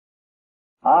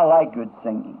I like good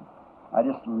singing. I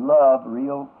just love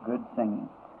real good singing.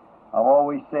 I've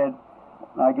always said,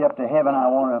 when I get up to heaven, I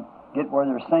want to get where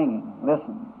they're singing.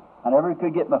 Listen, I never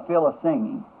could get my fill of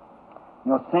singing.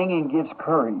 You know, singing gives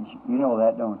courage. You know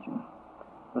that, don't you?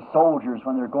 The soldiers,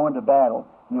 when they're going to battle,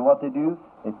 you know what they do?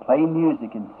 They play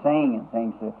music and sing and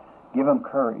things to give them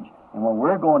courage. And when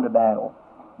we're going to battle,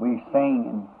 we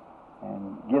sing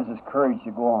and gives us courage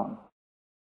to go on.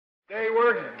 They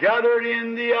were gathered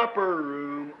in the upper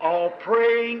room, all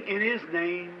praying in His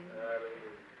name,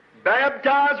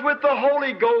 baptized with the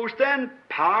Holy Ghost, and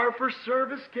power for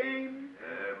service came.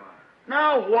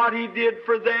 Now what He did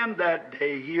for them that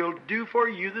day, He'll do for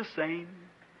you the same.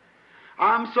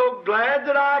 I'm so glad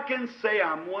that I can say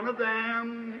I'm one of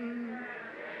them.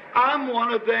 I'm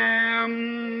one of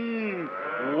them.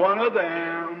 One of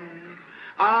them.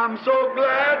 I'm so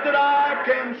glad that I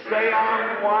can say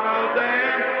I'm one of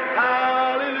them.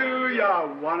 Hallelujah,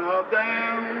 one of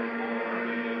them.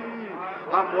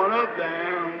 I'm one of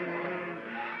them.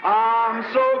 I'm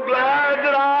so glad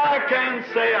that I can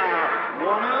say I'm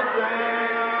one of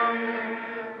them.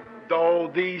 Though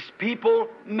these people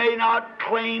may not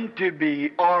claim to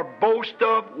be or boast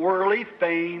of worldly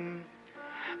fame,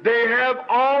 they have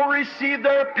all received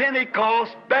their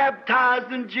Pentecost,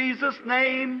 baptized in Jesus'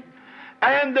 name.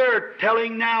 And they're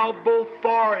telling now both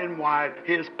far and wide,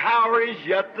 His power is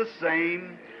yet the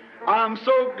same. I'm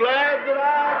so glad that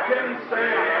I can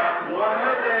say I'm one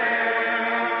of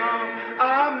them.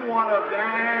 I'm one of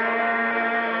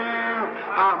them.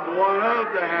 I'm one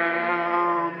of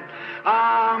them.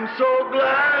 I'm so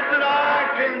glad that I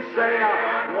can say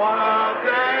I'm one of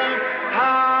them.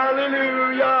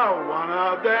 Hallelujah, one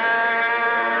of them.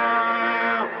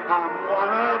 I'm one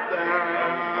of them.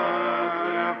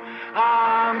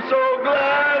 I'm so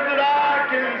glad that I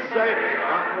can say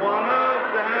I'm one of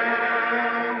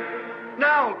them.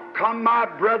 Now, come, my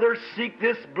brother, seek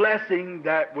this blessing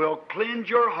that will cleanse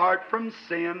your heart from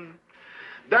sin,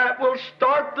 that will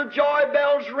start the joy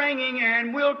bells ringing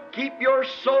and will keep your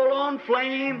soul on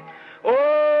flame.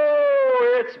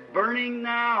 Oh, it's burning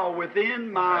now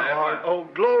within my heart. Oh,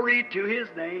 glory to His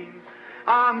name.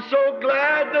 I'm so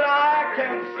glad that I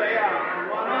can say I'm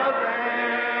one of them.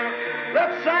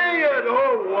 Let's sing it.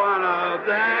 Oh, one of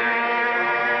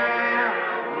them.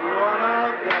 One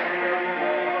of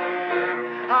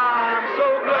them. I'm so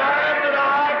glad that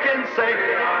I can say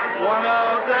I'm one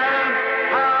of them.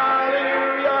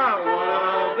 Hallelujah. One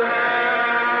of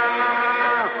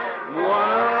them.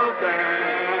 One of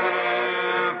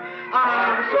them.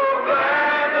 I'm so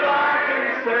glad that I can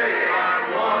say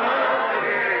I'm one of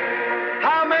them.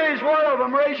 How many's one of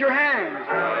them? Raise your hands.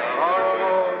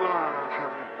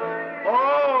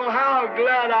 How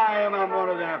glad I am I'm one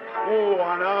of them. Oh,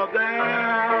 one of them.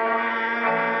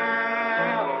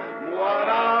 One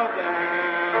of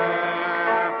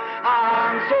them.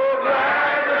 I'm so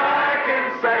glad that I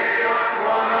can say I'm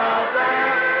one of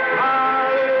them.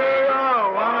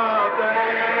 Hallelujah, one of them.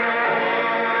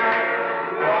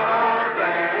 One of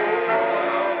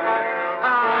them.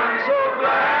 I'm so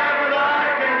glad that I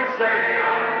can say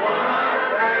I'm one of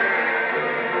them.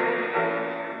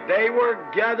 They were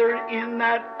gathered in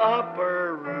that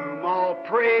upper room, all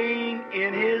praying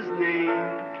in His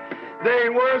name. They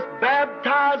were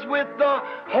baptized with the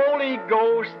Holy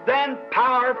Ghost, then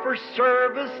power for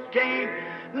service came.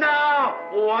 Now,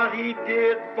 what He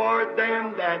did for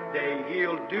them that day,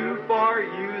 He'll do for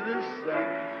you the same.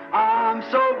 I'm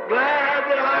so glad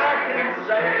that I can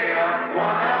say I'm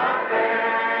one of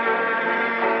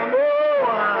them. Oh,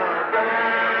 one of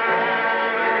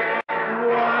them.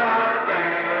 One of them.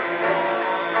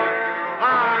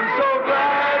 I'm so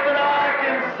glad that I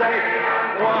can say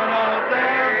I'm one of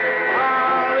them.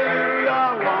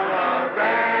 Hallelujah, one of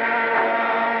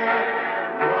them.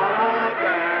 One of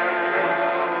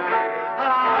them.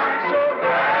 I'm so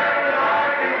glad that I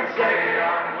can say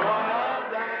I'm one of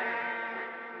them.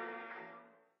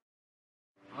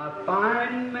 I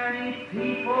find many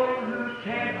people who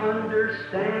can't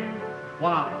understand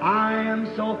why I am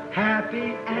so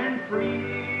happy and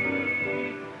free.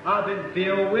 I've been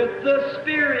filled with the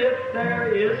Spirit,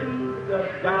 there isn't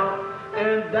a doubt,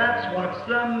 and that's what's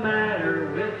the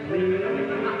matter with me.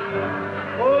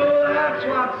 Oh, that's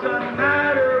what's the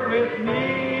matter with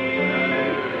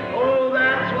me. Oh,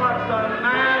 that's what's the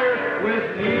matter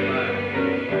with me.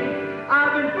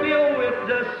 I've been filled with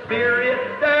the Spirit,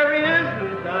 there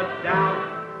isn't a doubt,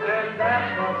 and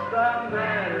that's what's the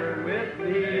matter with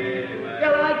me. You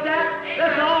like that?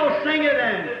 Let's all sing it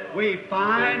then. We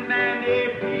find many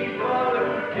people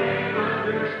who can't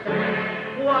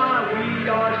understand why we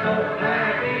are so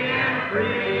happy and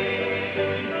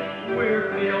free.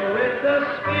 We're filled with the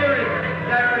Spirit,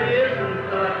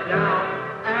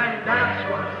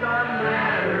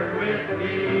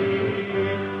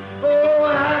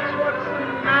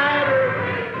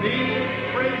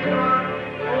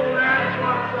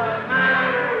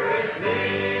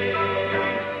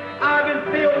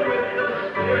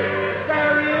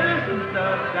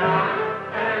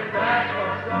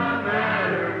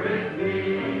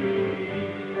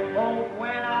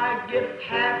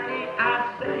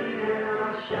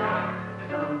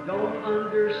 some don't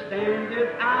understand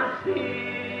it, I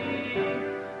see.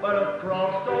 But I've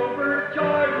crossed over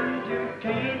Jordan to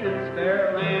Canaan's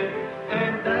fair land,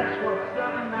 and that's what's the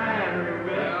matter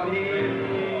with me.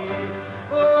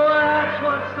 Oh, that's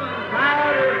what's the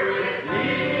matter with me.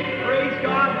 Praise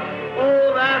God.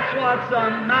 Oh, that's what's the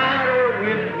matter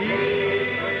with me.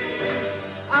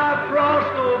 I've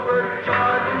crossed over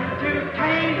Jordan to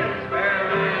Canaan's fair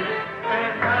land,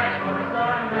 and that's what's the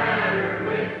matter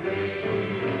with me.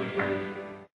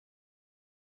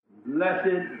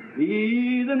 Blessed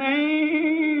be the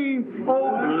name,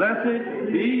 oh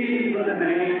blessed be the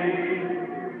name,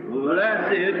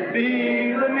 blessed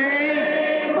be the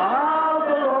name of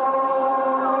the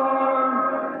Lord,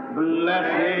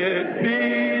 blessed be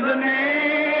the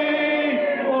name,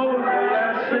 oh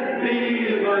blessed be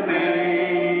the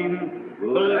name,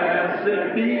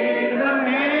 blessed be the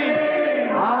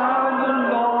name of the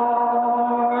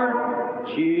Lord.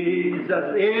 Jesus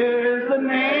is the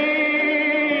name.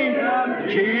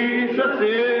 Jesus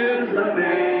is the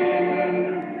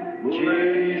name.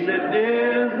 Jesus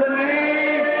is the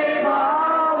name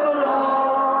of the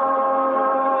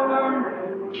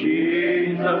Lord.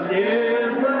 Jesus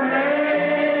is the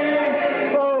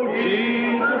name. Oh,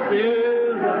 Jesus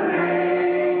is the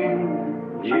name.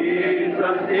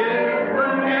 Jesus is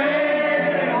the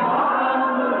name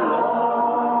of the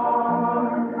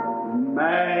Lord.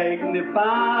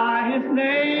 Magnify His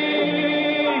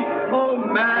name. Oh,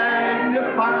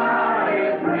 magnify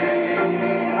His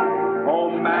name. Oh,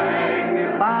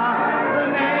 magnify the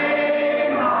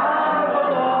name of the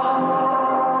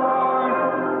Lord.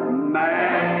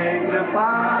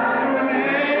 Magnify the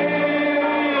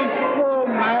name. Oh,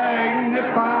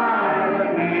 magnify the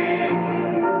name.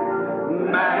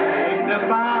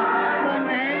 Magnify the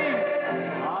name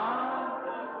of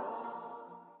the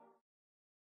Lord.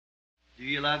 Do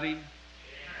you love Him?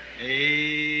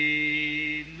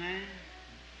 Amen.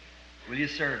 Will you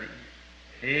serve Him?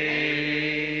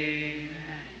 Amen.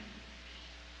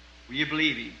 Will you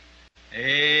believe Him?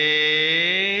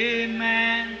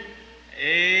 Amen.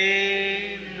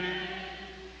 Amen.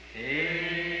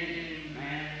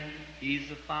 Amen. He's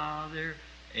the Father.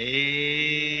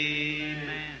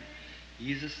 Amen.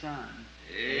 He's the Son.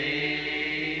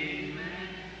 Amen.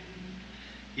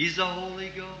 He's the Holy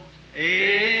Ghost. Amen.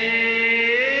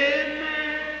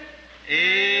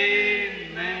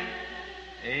 Amen.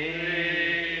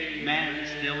 Amen.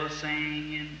 Still a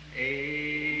singing.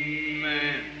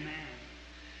 Amen.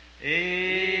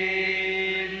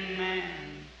 Amen.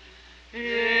 Amen.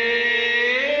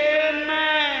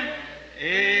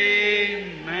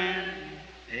 Amen.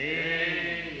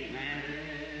 Amen.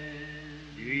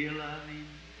 Do you love Him?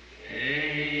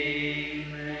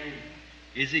 Amen.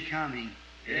 Is He coming?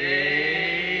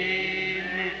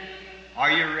 Amen.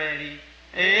 Are you ready?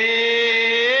 Amen.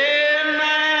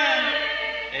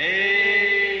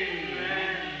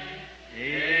 Amen.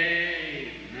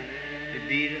 Amen. To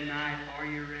be tonight, are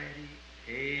you ready?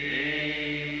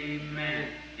 Amen.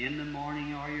 In the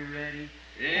morning, are you ready?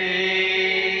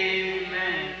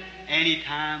 Amen.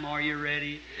 Anytime, are you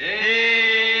ready? Amen.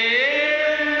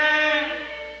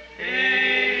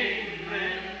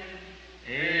 Amen.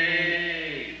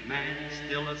 Amen.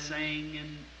 Still a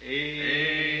singing.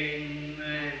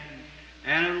 Amen.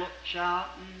 And a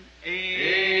shouting.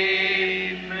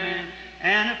 Amen.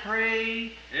 And a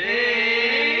praying. Amen.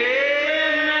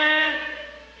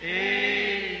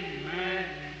 Amen.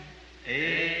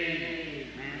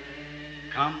 Amen.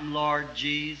 Come, Lord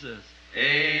Jesus.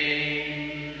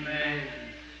 Amen.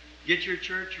 Get your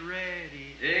church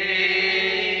ready.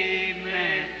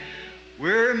 Amen.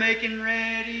 We're making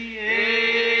ready. Amen.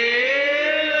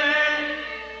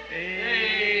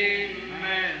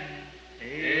 Amen.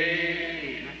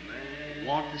 Amen.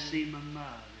 Want to see my mother.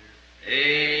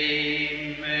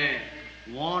 Amen.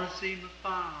 Want to see my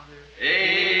father.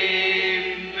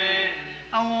 Amen.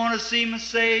 I want to see my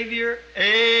Savior.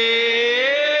 Amen.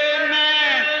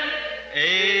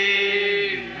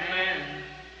 Amen.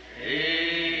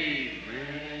 Amen.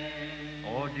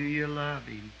 Oh, do you love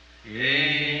Him?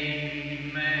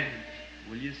 Amen.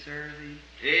 Will you serve Him?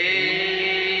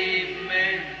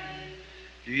 Amen.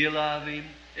 Do you love Him?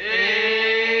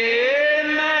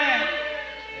 Amen.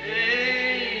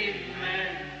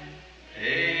 Amen.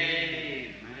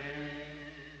 Amen.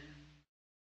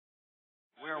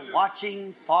 We're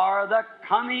watching for the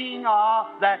coming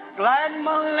of that glad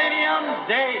millennium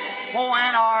day,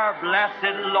 when our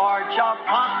blessed Lord shall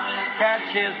come,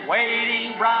 catch His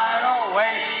waiting bride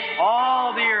away.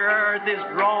 All the earth is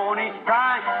groaning,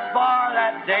 crying for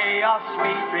that day of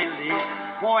sweet release,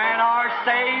 when our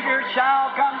Savior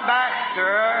shall come back to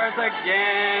earth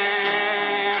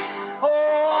again. Oh,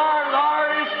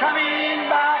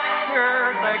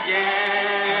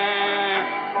 again.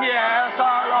 Yes,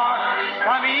 our Lord is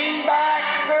coming back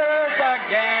to earth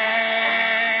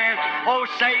again. Oh,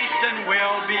 Satan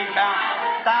will be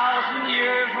bound. 1,000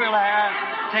 years we'll have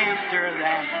tempter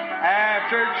then.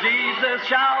 After Jesus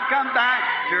shall come back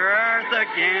to earth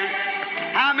again.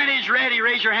 How many's ready?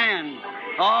 Raise your hand.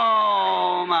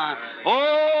 Oh, my.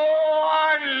 Oh,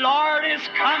 our Lord is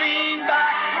coming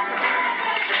back.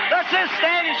 Let's just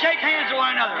stand and shake hands with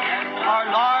one another. Our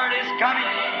Lord is coming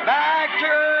back to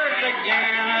earth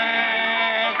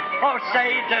again. Oh,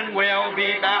 Satan will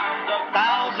be bound.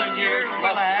 1,000 years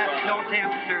will have no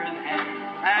tempter then.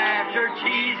 After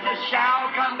Jesus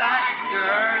shall come back to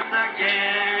earth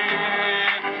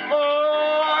again.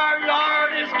 Oh, our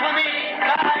Lord is coming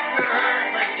back to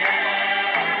earth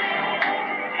again.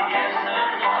 Yes, the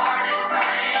Lord is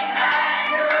coming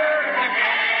back to earth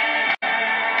again.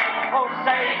 Oh,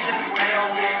 Satan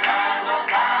will be bound.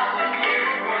 1,000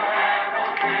 years will have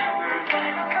no tempter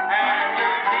then. After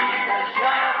Jesus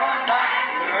shall come back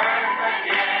to earth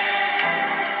again.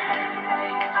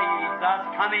 Jesus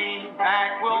coming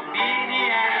back will be the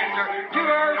answer to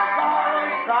her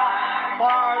sorrow's cry.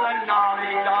 For the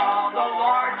knowledge of the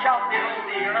Lord shall fill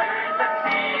the earth. The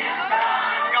seed is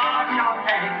found. God shall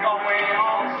take away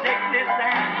all sickness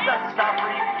and the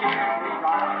suffering here we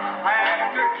rise.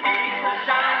 After Jesus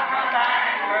shall come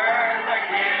back to earth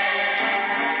again.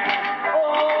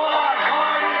 Oh, our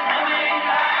Lord is coming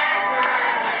back to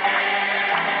earth again.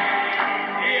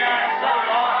 Yes, the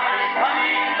Lord is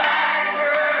coming back to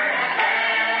earth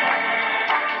again.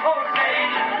 Oh,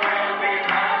 Satan will be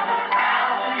bound.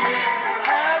 1,000 years will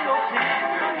have no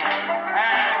tempter then.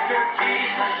 After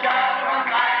Jesus shall come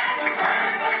back to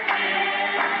earth again.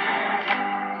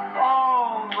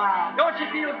 Oh, my. Don't you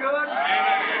feel good?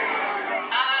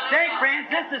 Say, friends,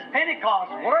 this is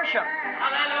Pentecost worship.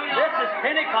 This is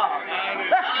Pentecost.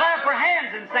 Let's clap our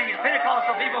hands and sing it.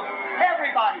 Pentecostal people,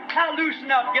 everybody, now loosen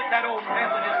up, get that old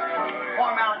Methodist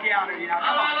formality out of you now.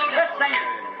 Come on, let's sing it.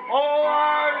 Oh,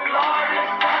 our Lord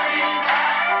is coming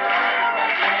back to earth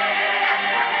again.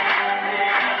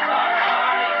 Yes, our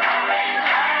Lord is coming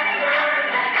back to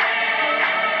earth again.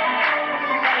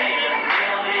 Satan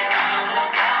will be bound.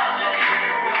 1,000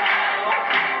 years will have no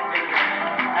tempter then.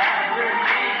 After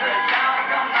Jesus shall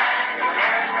come back to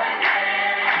earth again.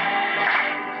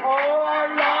 Oh,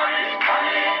 our Lord is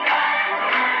coming back to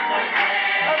earth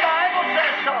again. The Bible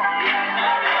says so. Yes,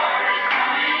 our Lord is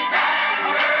coming back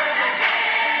to earth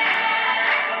again.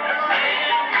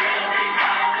 Satan will be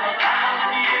bound.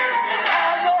 1,000 years will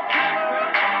have no tempter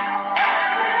then.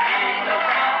 After Jesus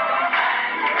shall come back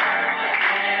to earth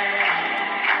again.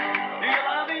 Do you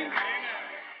love Him?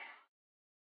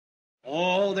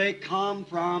 Oh, they come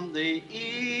from the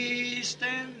east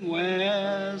and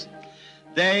west.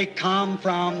 They come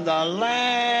from the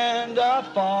land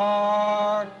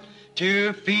afar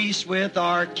to feast with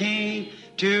our King,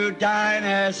 to dine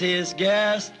as His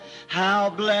guest. How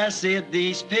blessed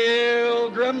these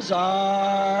pilgrims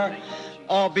are,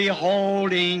 all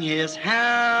beholding His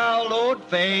hallowed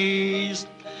face,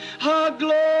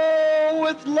 aglow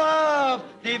with love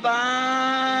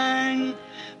divine.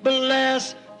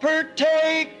 Blessed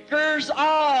partakers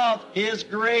of His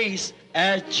grace,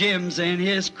 as gems in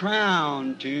His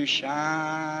crown to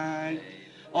shine.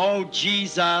 Oh,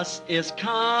 Jesus is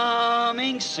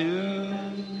coming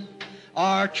soon.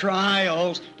 Our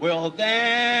trials will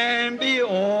then be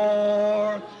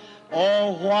o'er.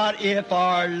 Oh, what if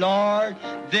our Lord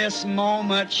this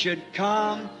moment should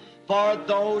come for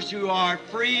those who are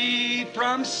free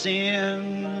from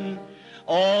sin?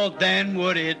 Oh, then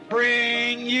would it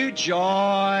bring you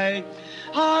joy,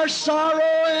 our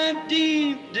sorrow and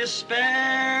deep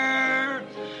despair,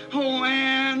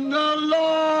 when the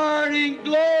Lord in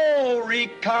glory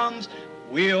comes,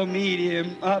 we'll meet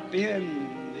Him up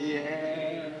in the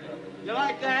air. You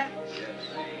like that?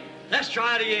 Let's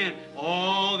try it again.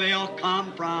 Oh, they'll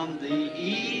come from the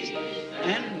east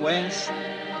and west.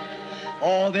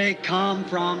 Oh, they come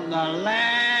from the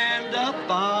land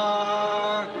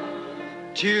afar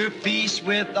to feast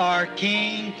with our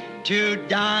King, to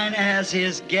dine as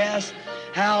His guest.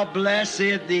 How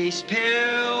blessed these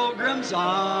pilgrims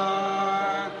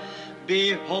are,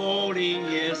 beholding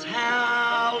His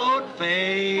hallowed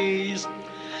face,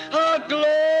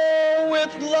 aglow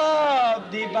with love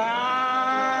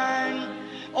divine.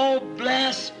 Oh,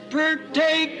 blessed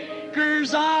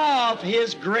partakers of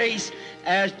His grace,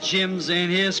 as gems in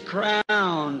His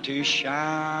crown to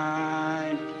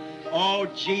shine. Oh,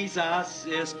 Jesus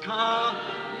is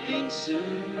coming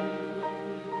soon.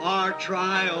 Our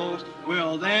trials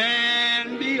will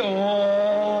then be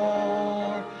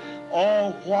o'er.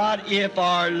 Oh, what if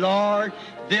our Lord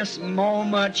this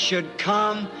moment should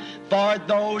come for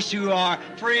those who are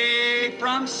free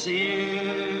from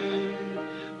sin?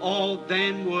 Oh,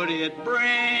 then would it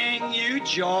bring you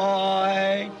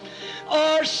joy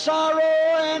or sorrow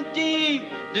and deep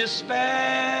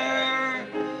despair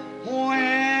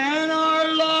when our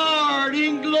Lord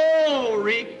in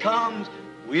glory comes?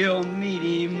 We'll meet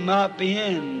Him up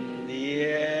in the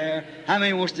air. How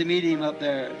many wants to meet Him up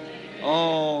there?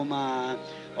 Oh, my.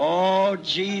 Oh,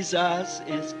 Jesus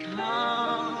is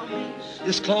coming.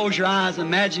 Just close your eyes.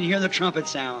 Imagine hearing the trumpet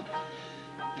sound.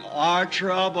 Our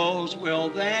troubles will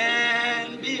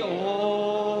then be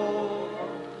o'er.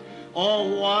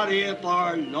 Oh, what if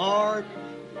our Lord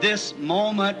this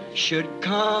moment should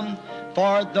come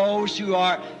for those who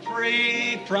are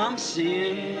free from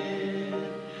sin?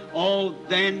 Oh,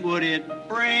 then would it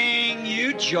bring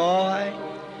you joy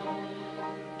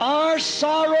or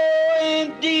sorrow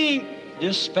and deep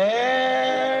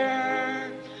despair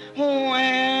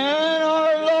when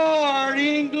our Lord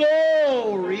in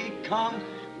glory comes?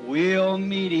 We'll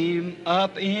meet Him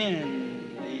up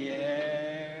in the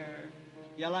air.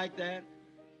 You like that?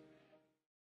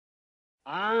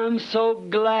 I'm so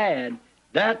glad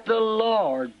that the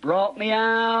Lord brought me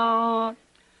out.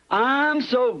 I'm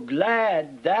so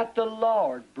glad that the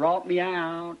Lord brought me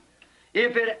out.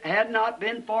 If it had not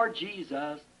been for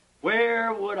Jesus,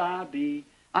 where would I be?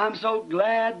 I'm so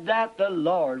glad that the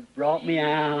Lord brought me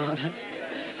out.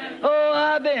 Oh,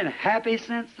 I've been happy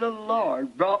since the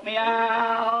Lord brought me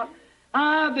out.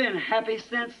 I've been happy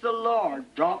since the Lord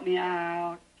brought me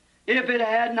out. If it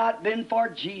had not been for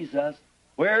Jesus,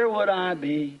 where would I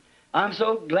be? I'm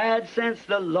so glad since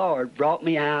the Lord brought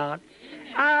me out.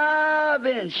 I've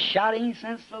been shouting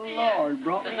since the Lord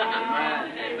brought me out.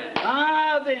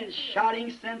 I've been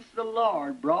shouting since the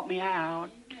Lord brought me out.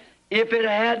 If it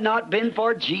had not been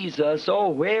for Jesus, oh,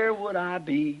 where would I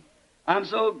be? I'm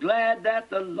so glad that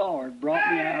the Lord brought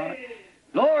me out.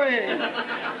 Glory!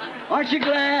 Aren't you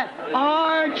glad?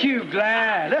 Aren't you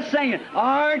glad? Let's sing it.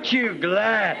 Aren't you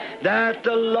glad that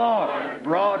the Lord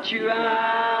brought you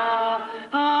out?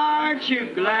 Aren't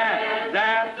you glad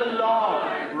that the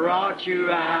Lord brought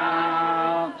you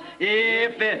out?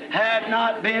 If it had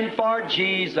not been for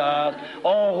Jesus,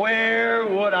 oh, where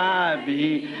would I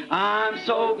be? I'm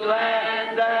so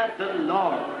glad that the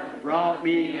Lord brought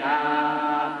me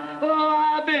out. Oh,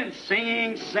 I've been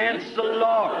singing since the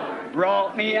Lord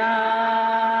brought me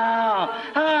out.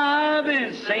 I've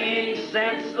been singing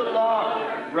since the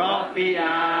Lord brought me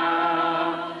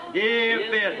out.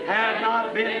 If it had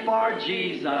not been for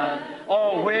Jesus,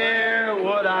 oh, where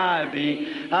would I be?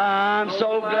 I'm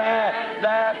so glad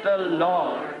that the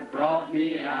Lord brought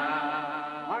me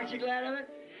out. Aren't you glad of it?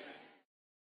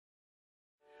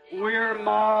 We're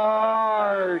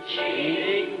marching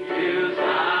to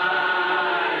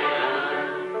Zion,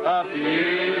 a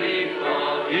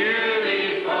beautiful,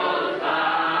 beautiful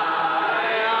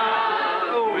Zion.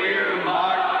 We're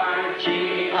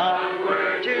marching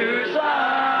upward to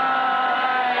Zion,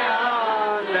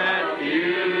 that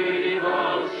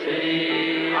beautiful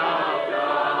city of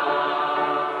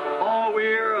God. Oh,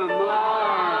 we're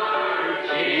marching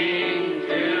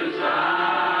to Zion.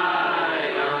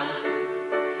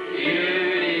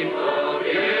 Beautiful,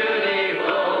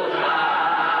 beautiful Zion.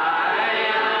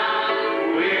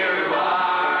 We're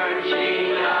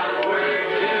marching upward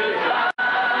to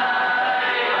Zion,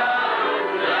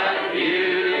 that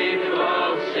beautiful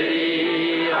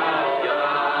city of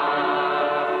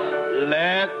God.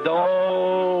 Let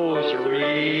those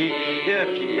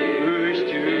refuse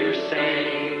to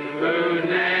sing who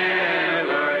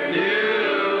never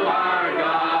knew our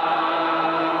God,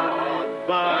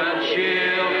 but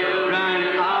children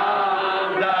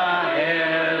of the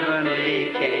heavenly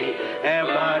King,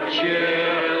 but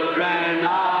children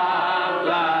of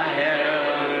the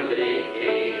heavenly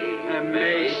King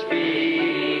may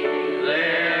speak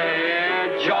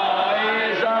their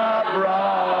joys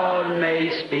abroad, may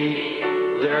speak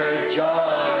their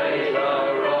joys abroad.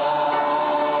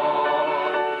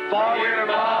 For we're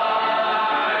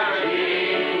marching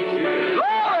to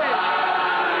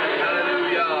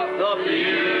Hallelujah, the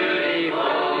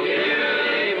beautiful,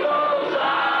 beautiful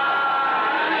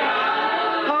Zion.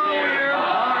 Oh, we're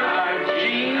marching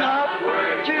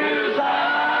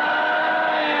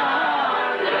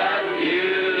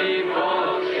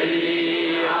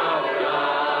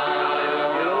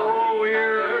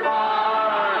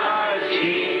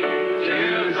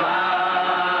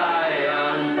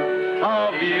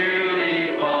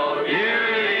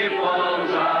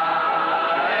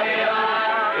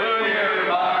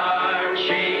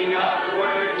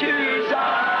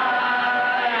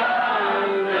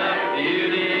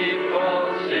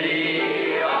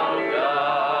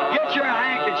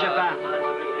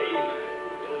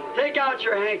out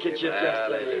your handkerchief just a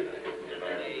minute.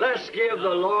 Let's give the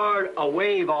Lord a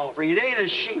wave offering. It ain't a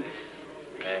sheep.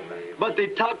 But they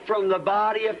took from the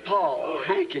body of Paul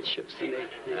handkerchiefs. And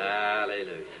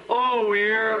Hallelujah. oh,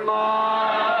 we're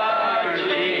marching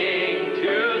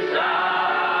to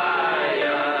Zion.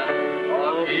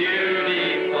 Oh,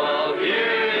 beautiful,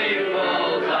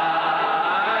 beautiful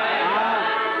Zion.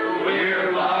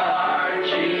 We're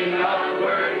marching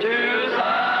upward to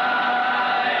Zion,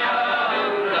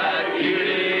 that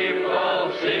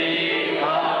beautiful city of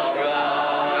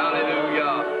God.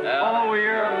 Hallelujah. Oh,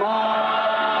 we're marching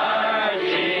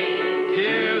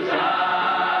to Zion.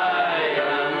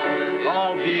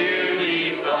 Oh,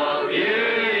 beautiful,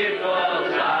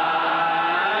 beautiful Zion.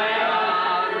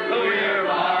 We're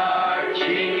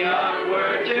marching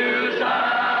upward to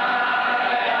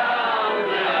Zion,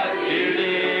 that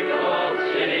beautiful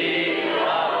city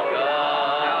of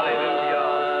God.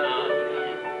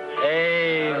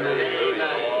 Amen.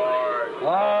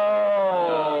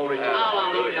 Oh,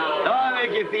 don't I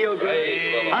make you feel good?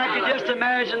 I can just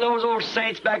imagine those old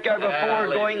saints back there before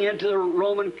going into the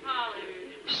Roman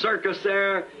circus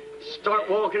there, start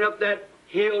walking up that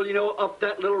hill, you know, up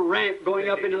that little ramp, going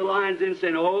up into the lines and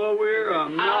saying, oh, we're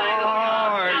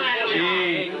marching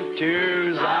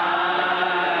to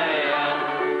Zion.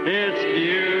 It's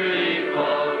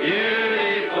beautiful,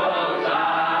 beautiful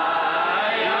Zion.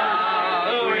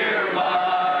 We're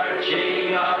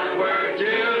marching upward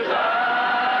to Zion,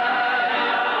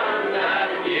 that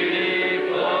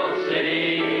beautiful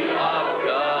city of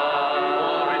God.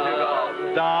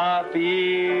 The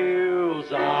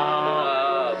fields of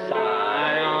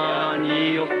Zion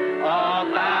yield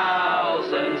a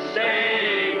thousand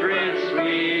sacred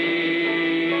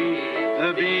sweets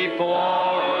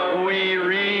before we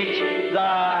reach the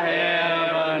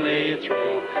heavenly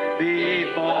throne.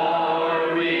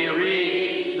 Before we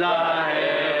reach the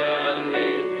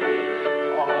heavenly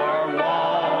or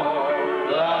walk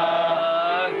the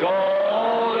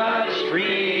golden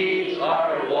streets,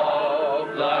 or walk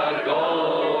the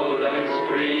golden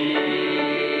streets.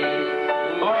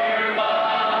 We're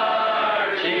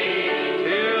marching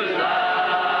to Zion.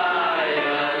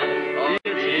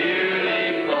 It's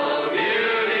beautiful,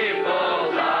 beautiful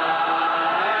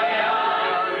Zion.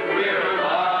 We're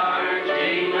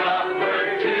marching upward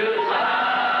to Zion,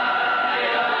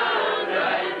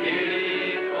 that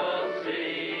beautiful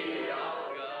city of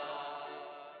God.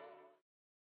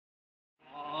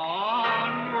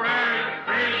 Onward,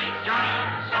 Christian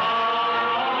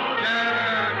soldier,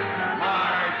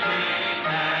 marching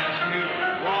as to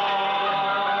war,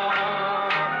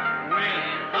 with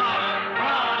the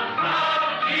cross of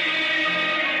Jesus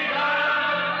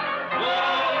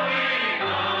flowing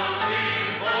on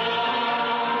before.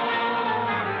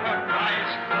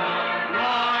 Christ the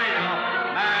royal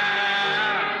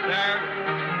master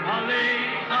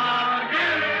leads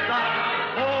against the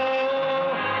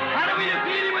foe. How do we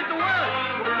defeat him with the word?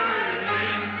 Word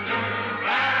into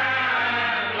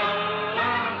battle,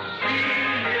 see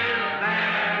his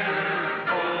banner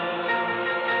go.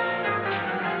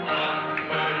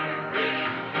 Onward,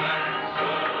 Christian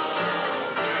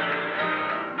soldier,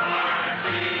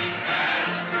 marching as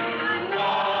to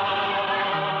war,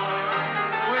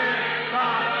 with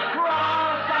the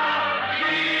cross of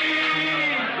Jesus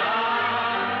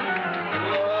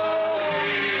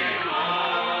flowing on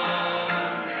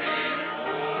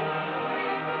before.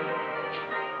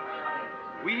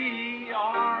 We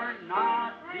are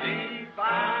not divided,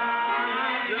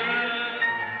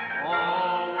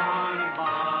 all one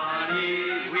body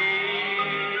we,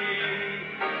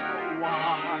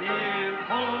 one in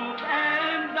hope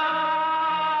and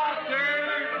doctrine,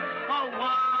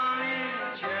 one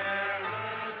in charity.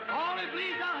 All it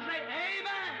please, I'll say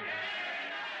amen.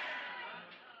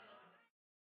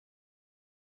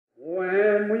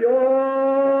 When we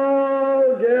all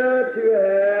get to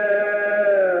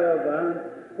heaven,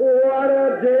 what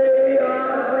a day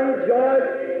of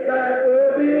rejoicing that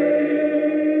will be.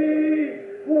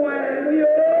 When we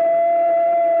all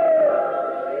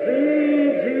see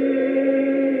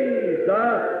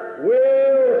Jesus,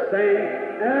 we'll sing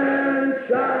and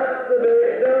shout the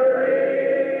victory.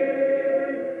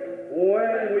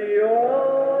 When we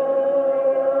all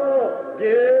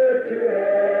get to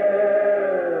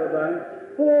heaven,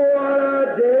 what a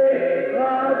day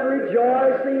of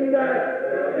rejoicing that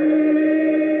will be.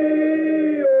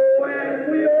 When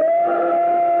we all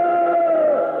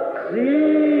see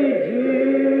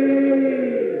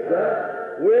Jesus,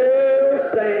 we'll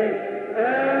sing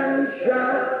and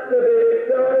shout the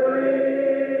victory.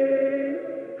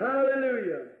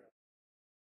 Hallelujah.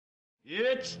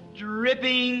 It's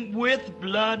dripping with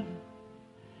blood.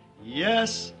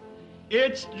 Yes,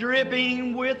 It's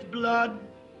dripping with blood.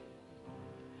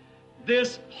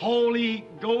 This Holy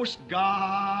Ghost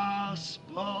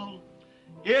gospel,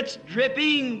 it's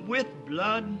dripping with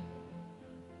blood.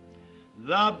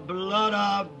 The blood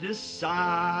of disciples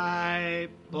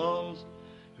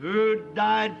who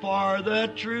died for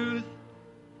the truth.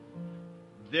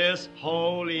 This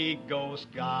Holy Ghost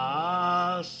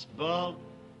gospel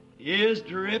is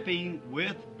dripping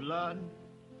with blood.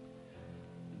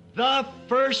 The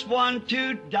first one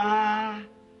to die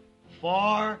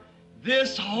for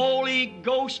this Holy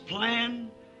Ghost plan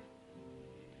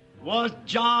was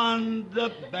John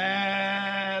the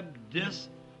Baptist,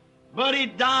 but he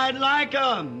died like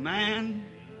a man.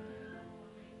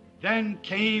 Then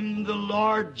came the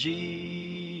Lord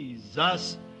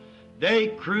Jesus. They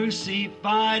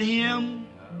crucified him.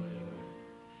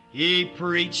 He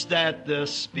preached that the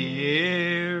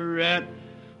Spirit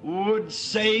would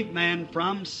save man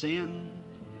from sin.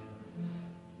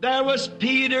 There was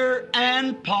Peter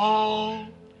and Paul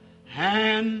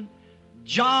and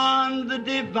John the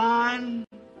Divine.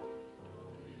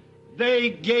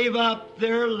 They gave up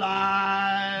their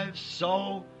lives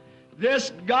so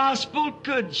this gospel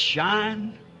could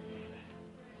shine.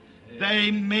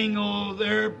 They mingle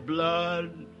their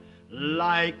blood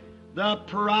like the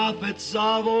prophets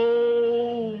of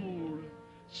old,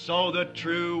 so the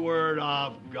true word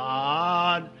of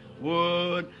God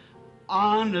would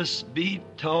honest be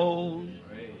told.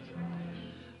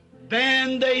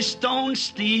 Then they stoned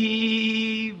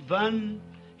Stephen.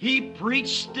 He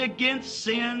preached against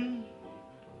sin.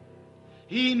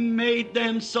 He made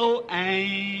them so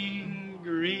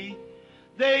angry,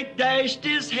 they dashed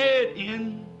his head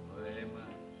in.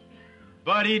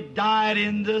 But he died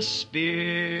in the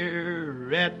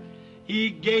Spirit. He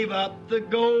gave up the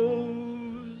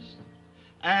ghost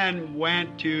and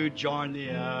went to join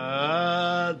the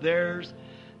others,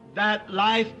 that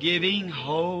life-giving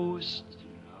host.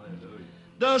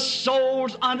 The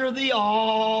souls under the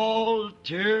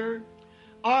altar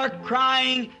are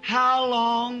crying, how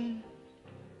long?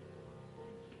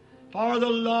 For the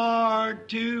Lord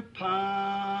to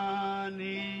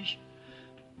punish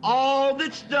all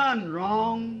that's done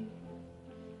wrong.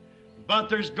 But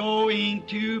there's going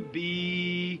to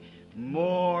be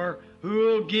more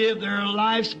who'll give their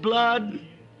life's blood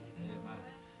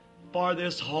for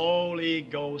this Holy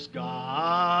Ghost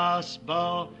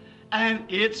gospel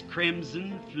and its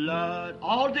crimson flood.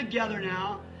 All together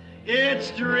now, it's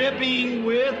dripping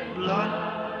with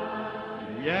blood.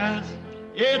 Yes,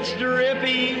 it's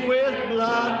dripping with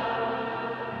blood.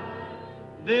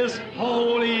 This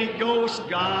Holy Ghost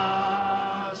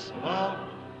gospel,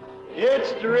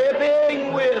 it's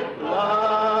dripping with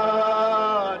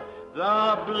blood,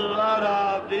 the blood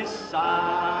of disciples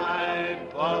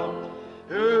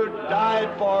who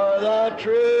died for the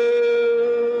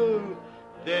truth.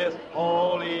 This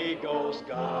Holy Ghost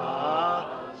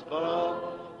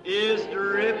gospel is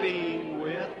dripping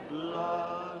with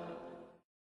blood.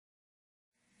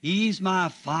 He's my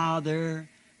father,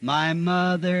 my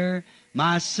mother,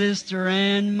 my sister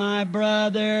and my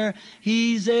brother.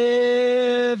 He's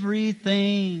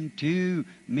everything to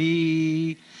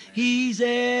me. He's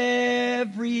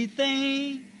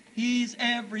everything. He's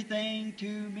everything to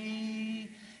me.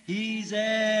 He's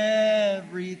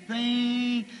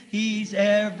everything. He's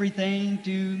everything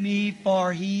to me.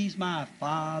 For He's my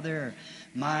father,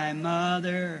 my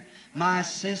mother, my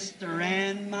sister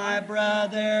and my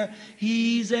brother.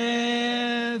 He's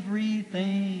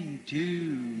everything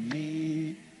to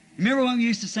me. Remember when we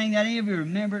used to sing that? Any of you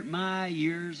remember it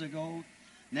years ago?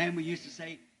 And then we used to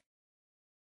say,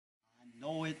 I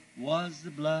know it was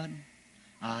the blood.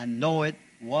 I know it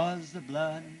was the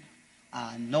blood.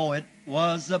 I know it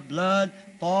was the blood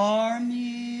for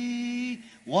me.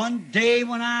 One day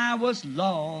when I was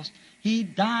lost, He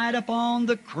died upon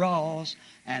the cross,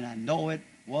 and I know it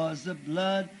was the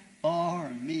blood for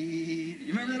me.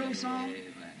 You remember that old song?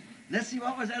 Let's see,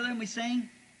 what was that when we sang?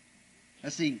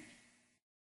 Let's see.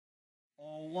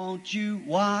 Oh, won't you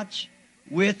watch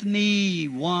with me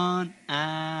 1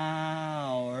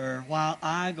 hour while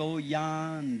I go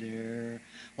yonder,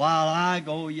 while I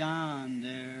go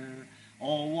yonder.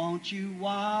 Oh, won't you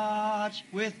watch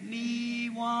with me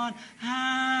 1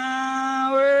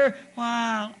 hour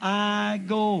while I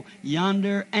go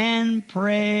yonder and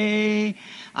pray?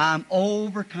 I'm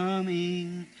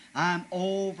overcoming, I'm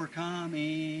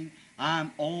overcoming,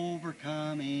 I'm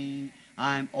overcoming,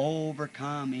 I'm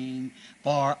overcoming,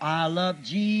 for I love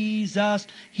Jesus.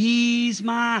 He's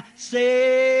my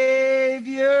Savior,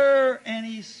 and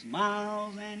He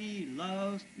smiles and He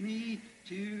loves me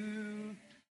too.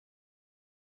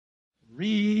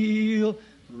 Real,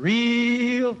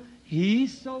 real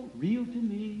He's so real to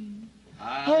me.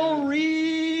 Oh,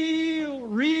 real,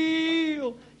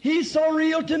 real. He's so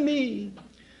real to me.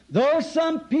 Though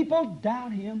some people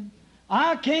doubt Him,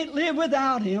 I can't live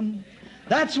without Him.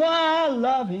 That's why I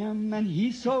love Him, and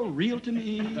He's so real to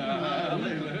me.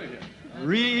 Hallelujah.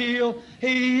 Real,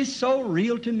 He's so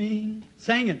real to me.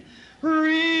 Sing it.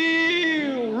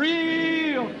 Real,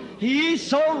 real, He's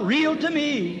so real to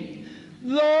me.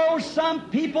 Though some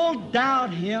people doubt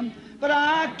Him, but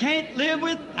I can't live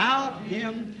without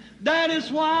Him. That is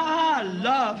why I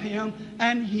love Him,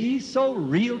 and He's so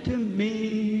real to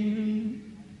me.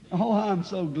 Oh, I'm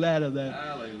so glad of that.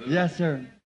 Hallelujah. Yes, sir.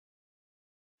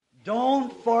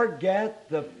 Don't forget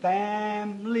the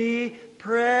family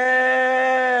prayer.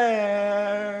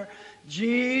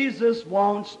 Jesus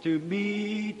wants to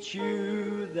meet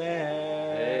you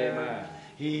there. Amen.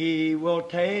 He will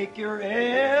take your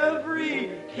every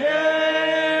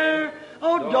care.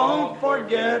 Oh, don't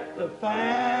forget the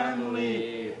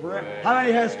family prayer. How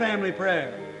many has family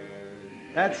prayer?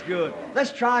 That's good.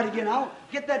 Let's try it again. I'll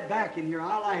get that back in here.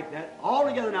 I like that. All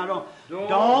together now.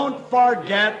 Don't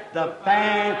forget the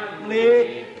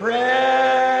family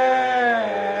prayer.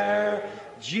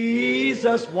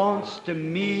 Jesus wants to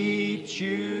meet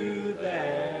you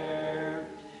there.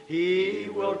 He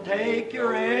will take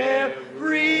your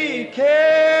every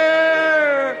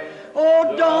care.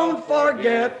 Oh, don't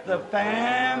forget the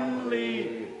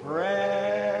family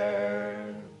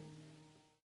prayer.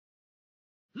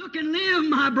 Look and live,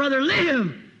 my brother,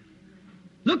 live.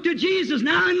 Look to Jesus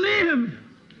now and live.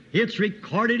 It's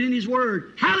recorded in His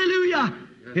Word. Hallelujah.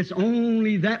 It's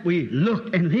only that we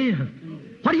look and live.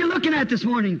 What are you looking at this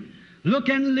morning? Look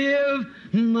and live,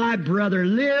 my brother,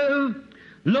 live.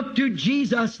 Look to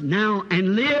Jesus now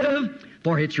and live,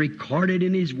 for it's recorded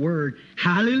in His Word.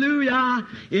 Hallelujah.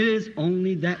 It is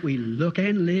only that we look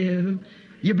and live.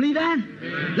 You believe that?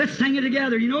 Amen. Let's sing it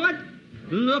together. You know what?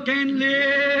 Look and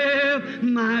live,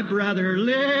 my brother,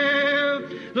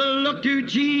 live. Look to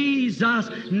Jesus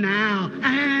now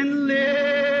and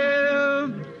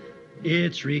live.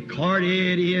 It's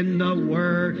recorded in the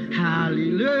Word.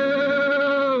 Hallelujah.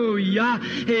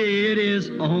 It is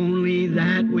only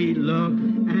that we look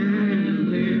and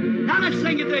live. Now let's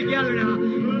sing it together now.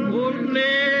 Oh,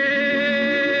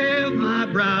 live, my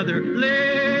brother,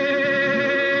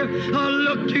 live. Oh,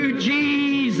 look to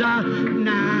Jesus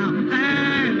now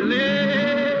and live.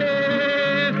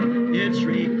 It's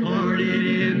recorded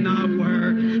in the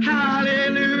Word.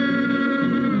 Hallelujah.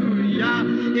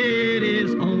 It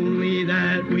is only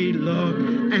that we look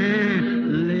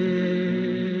and live.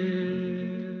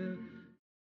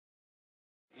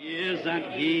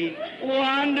 Isn't He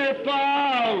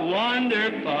wonderful,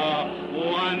 wonderful,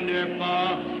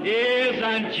 wonderful?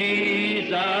 Isn't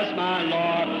Jesus my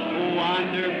Lord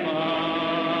wonderful?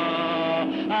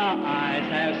 Our eyes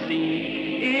have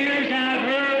seen, ears have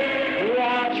heard,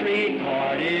 what's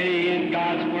recorded in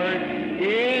God's Word.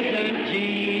 Isn't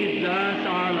Jesus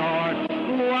our Lord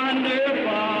wonderful?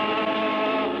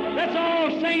 Let's all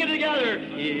sing it together.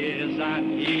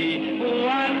 Isn't He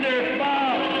wonderful,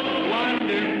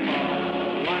 wonderful,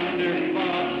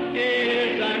 wonderful?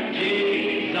 Isn't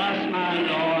Jesus my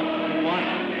Lord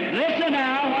wonderful? Listen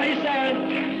now what He said.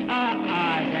 Our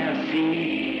eyes have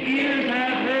seen, ears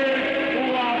have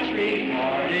heard, what's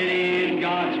recorded in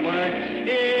God's Word.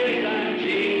 Isn't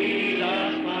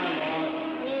Jesus my Lord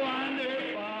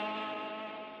wonderful?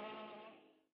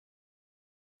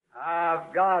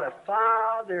 I've got a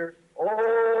Father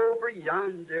over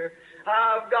yonder.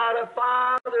 I've got a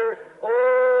Father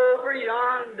over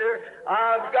yonder.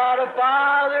 I've got a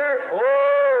Father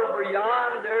over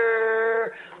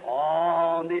yonder.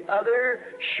 On the other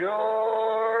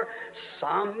shore,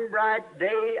 some bright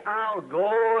day I'll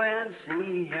go and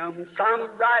see Him. Some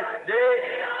bright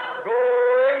day I'll go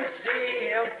and see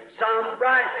Him. Some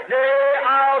bright day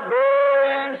I'll go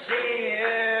and see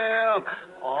Him.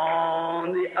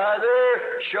 On the other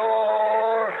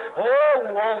shore, oh,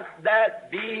 won't that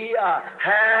be a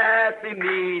happy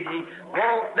meeting?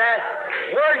 Won't that,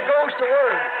 word goes to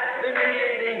word, the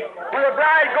meeting. When the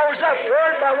bride goes up,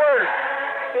 word by word,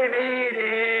 the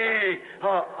meeting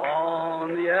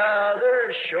on the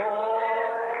other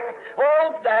shore.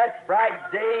 Oh, that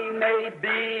bright day may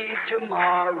be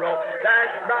tomorrow.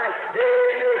 That bright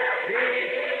day may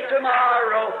be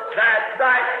tomorrow. That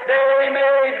bright day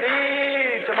may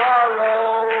be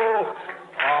tomorrow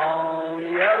on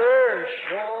the other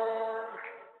shore.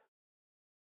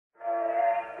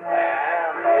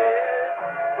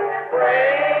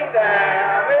 Bring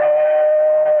them in,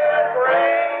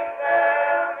 bring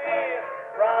them in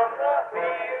from the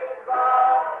fields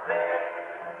of sin.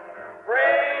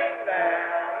 Bring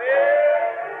them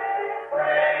in,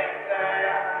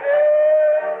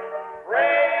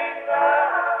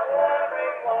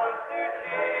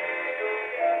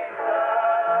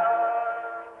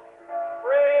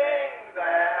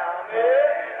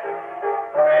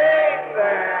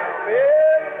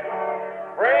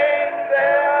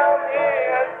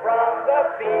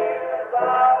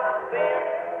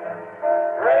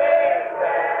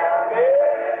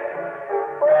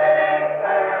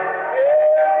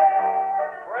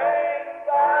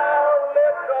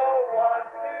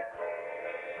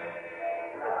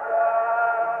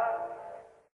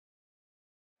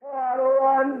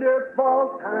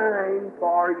 wonderful time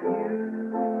for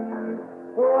you.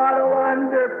 What a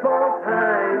wonderful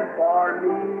time for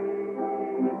me.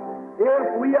 If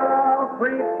we all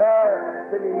prepare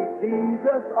to meet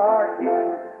Jesus our King,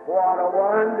 what a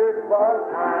wonderful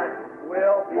time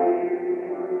will be.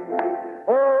 A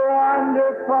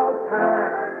wonderful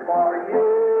time for you.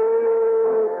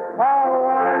 A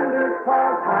wonderful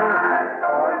time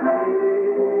for me.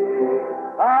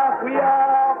 If we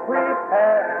all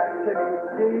prepare to meet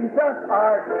Jesus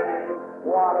our King,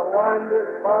 what a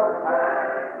wonderful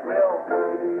time will be.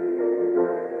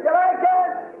 You like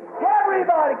it?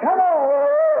 Everybody, come on!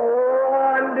 Oh,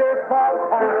 wonderful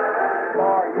time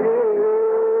for you.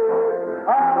 A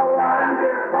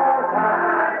wonderful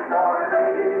time for me.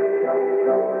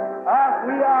 If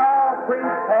we all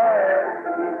prepare to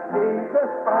meet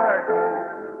Jesus our King,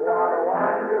 what a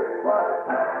wonderful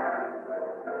time.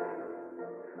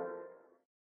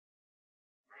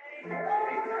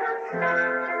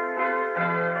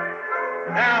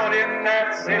 Out in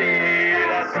that city,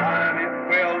 the sun it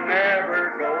will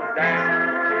never go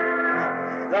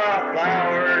down. The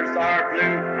flowers are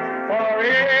blue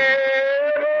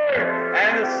forever,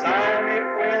 and the sun it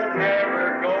will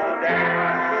never go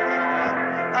down.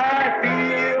 I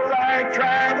feel like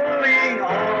traveling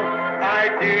on. I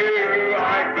do. I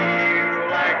feel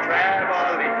like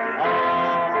traveling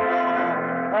on.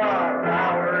 The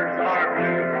flowers are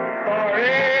blue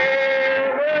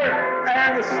forever,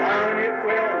 and the sun it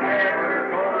will never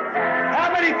go down. How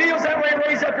many feels that way?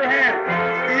 Raise up your hand.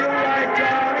 Feel like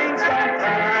drowning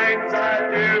sometimes. I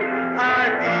do. I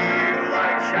feel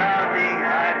like shouting. I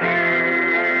do.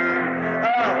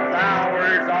 The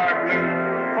flowers are blue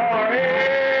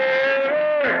forever,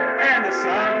 and the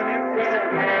sun it will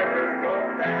never go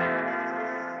down.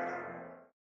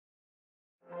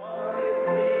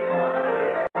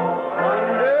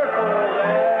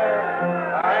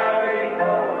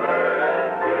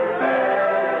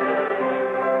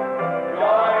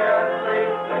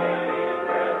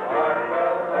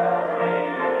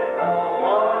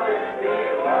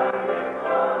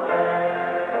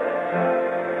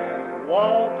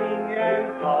 Walking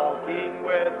and talking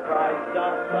with Christ the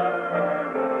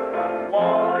Son.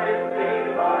 Won't it be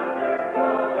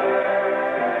wonderful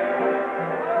there?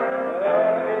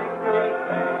 Every great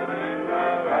thing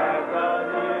as of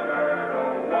the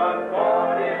eternal one.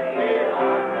 Won't it be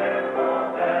wonderful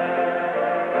there?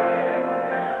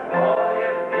 Won't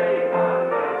it be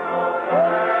wonderful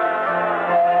there?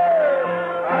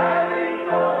 Riding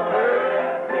over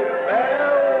to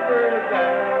Belvedere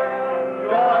there.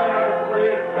 Joyously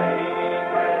singing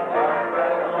with our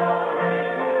glory.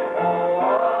 Oh,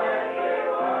 won't it be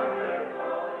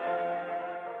wonderful there?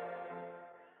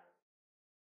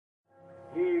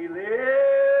 He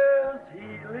lives,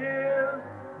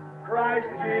 Christ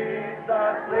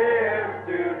Jesus lives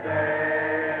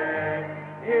today.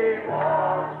 He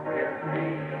walks with me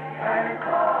and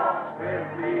talks with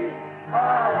me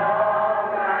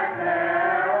along that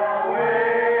narrow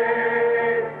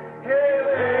way. He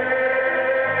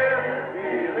lives,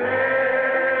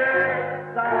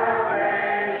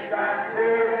 salvation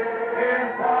to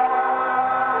impart.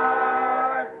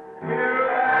 You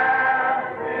ask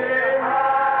me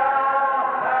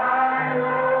how I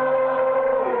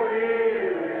know He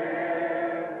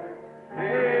lives.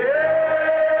 He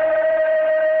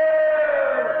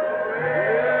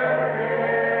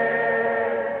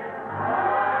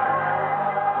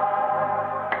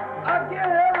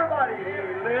Again, everybody.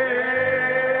 He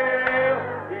lives.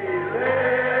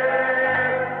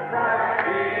 Christ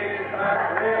Jesus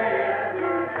lives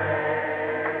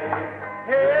today.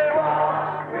 He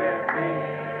walks with me.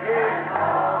 He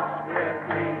talks with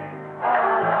me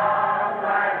along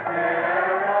that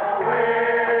narrow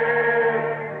way.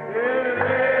 He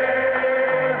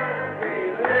lives,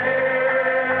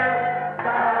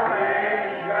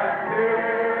 salvation to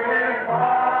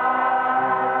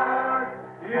impart.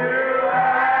 You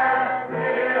ask me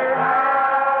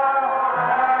how I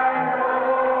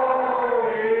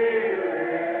know He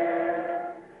lives.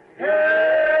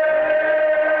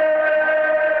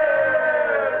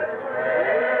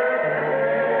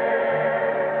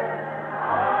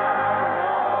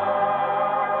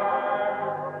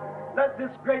 Let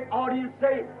this great audience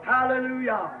say,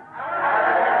 Hallelujah.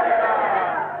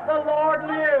 The Lord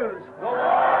lives.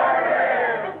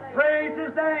 Praise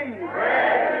His name.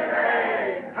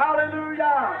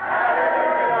 Hallelujah.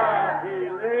 He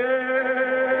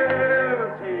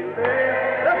lives.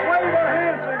 Let's wave our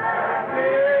hands and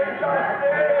Jesus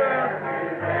lives.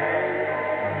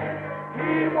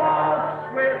 He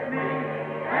walks with me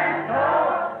and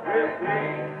talks with me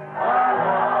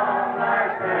along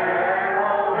life's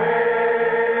narrow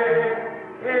way.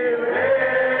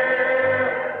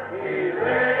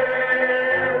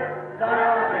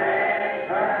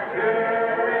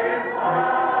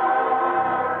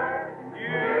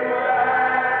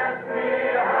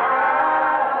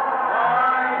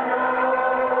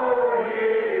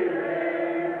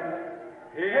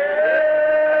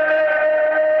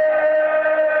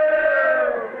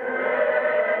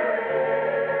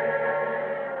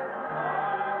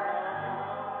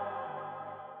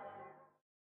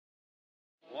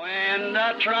 when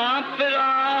the trumpet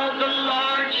of the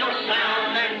Lord shall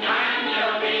sound, then time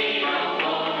shall be no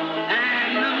more.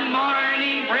 And the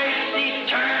morning breaks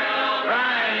eternal,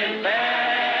 bright and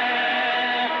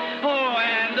fair. Oh,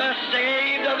 and the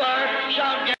saved of earth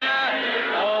shall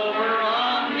gather over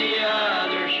on the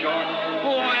other shore.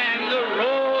 When the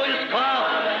roll is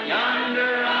called,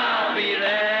 yonder I'll be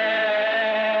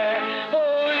there.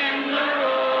 Oh, when the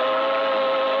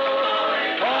roll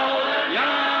is called, yonder.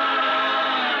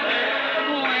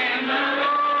 When the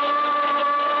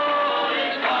roll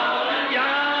is called,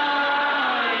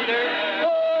 yonder. Oh,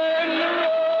 when the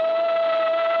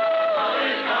roll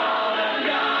is called,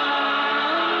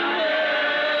 yonder.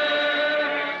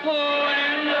 Oh,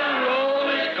 when the roll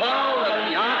is called,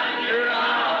 yonder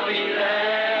I'll be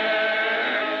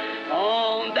there.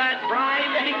 On that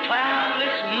bright and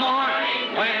cloudless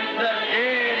morning, when the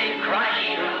dead in Christ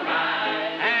shall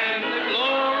rise, and the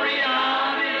glory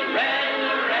of His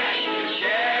resurrection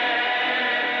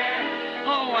share.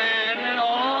 Oh, when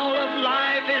all of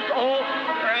life is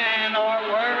over and our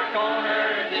work on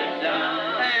earth is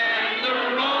done, and the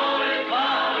roll is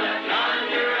called,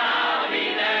 yonder I'll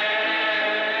be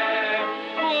there.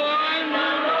 Oh, when the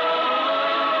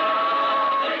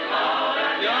roll is called,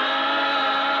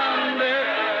 yonder.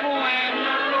 When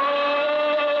the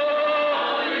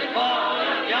roll is called,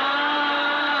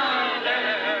 yonder.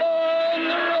 Oh, when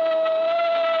the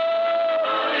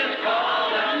roll is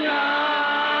called,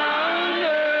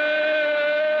 yonder.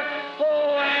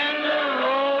 Oh, when the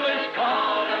roll is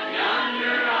called,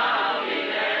 yonder I'll be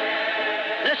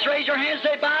there. Let's raise your hands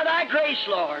and say, by thy grace,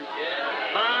 Lord.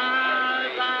 By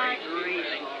thy grace,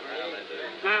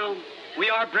 Lord. Now, we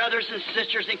are brothers and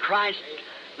sisters in Christ.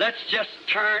 Let's just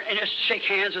turn and just shake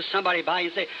hands with somebody by you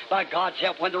and say, by God's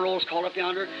help, when the roll's called up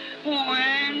yonder.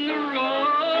 When the roll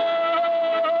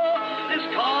is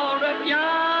called up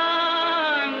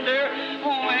yonder.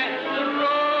 When the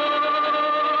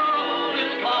roll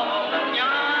is called up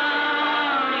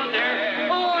yonder.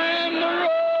 When the roll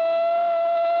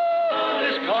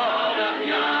is called up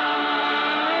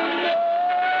yonder.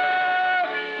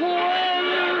 When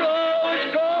the roll is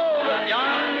called up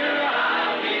yonder,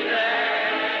 I'll be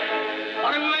there.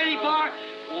 What are we waiting for?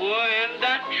 When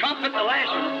that trumpet, the last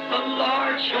one, the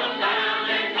Lord shall sound,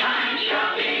 and time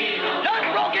shall be no more. Not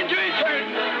broken to eternity.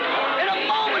 In a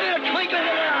moment, in a twinkling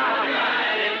of an eye.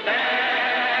 Right and there.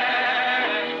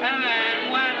 And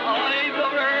then when all the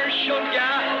earth shall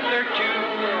gather to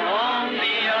on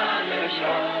the other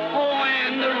shore. Oh,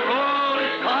 when the roll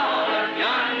is called up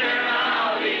yonder,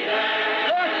 I'll be there.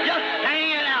 Let's just sing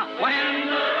it out. When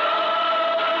the roll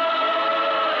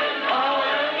is called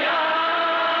up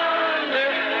yonder.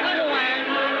 And when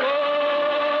the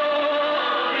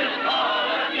roll is called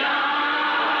up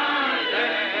yonder.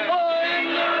 Oh, when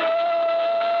the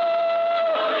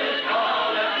roll is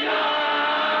called up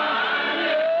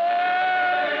yonder.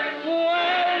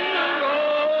 When the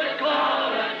roll is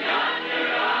called up yonder,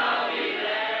 I'll be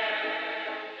there.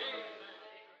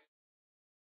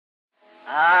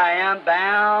 I am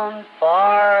bound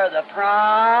for the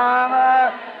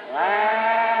promised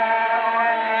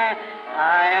land.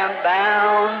 I am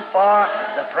bound for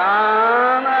the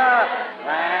promised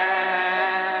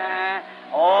land.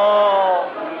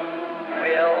 Oh, who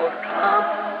will come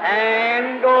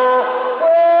and go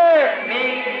with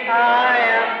me? I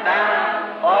am bound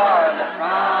for the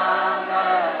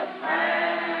promised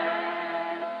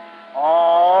land.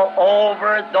 All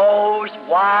over those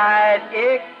wide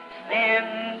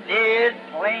extended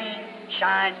plains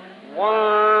shines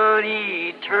one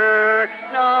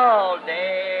eternal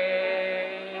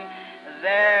day.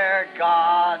 There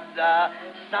God the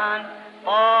Son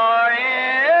forever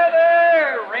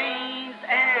reigns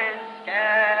and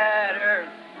scatters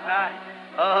night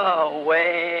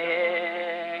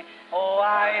away. Oh,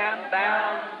 I am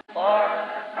bound for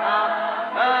the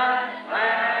promised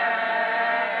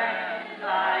land.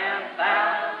 I am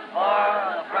bound for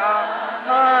the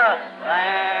promised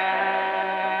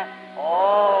land.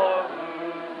 Oh,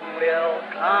 who will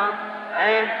come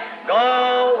and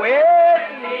go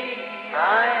with me?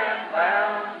 I am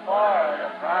bound for the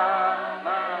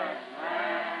promised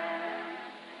land.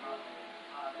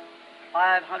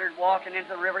 500 walking into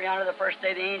the river yonder the first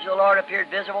day the angel of the Lord appeared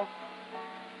visible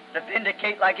to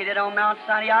vindicate like he did on Mount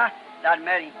Sinai. I'd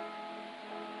met him.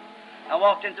 I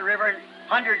walked into the river and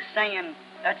hundreds singing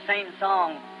that same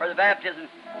song for the baptism.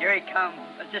 Here he comes,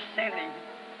 descending.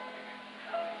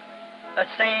 That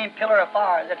same pillar of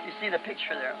fire that you see in the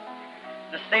picture there,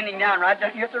 descending down right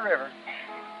down here at the river.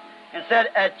 And said,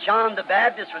 as John the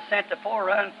Baptist was sent to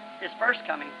forerun his first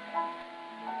coming,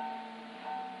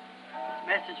 this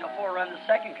message will forerun the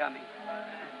second coming.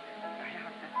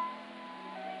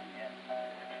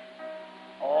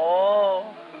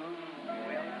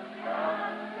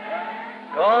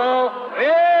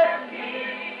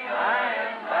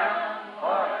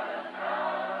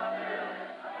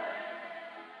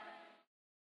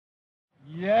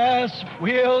 Yes,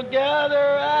 we'll gather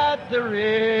at the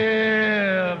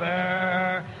river,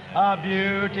 a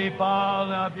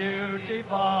beautiful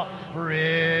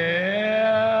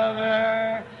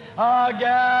river. I'll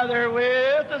gather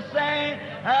with the saints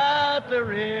at the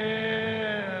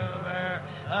river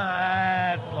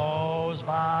that flows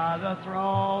by the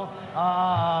throne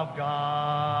of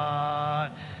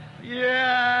God.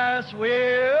 Yes,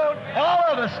 we'll, all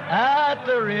of us, at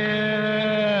the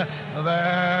river,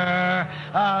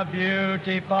 a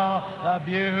beautiful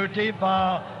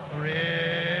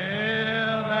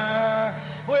river.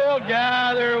 We'll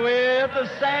gather with the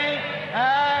saints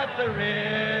at the river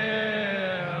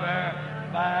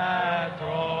that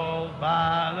flows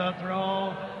by the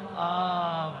throne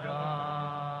of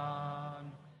God.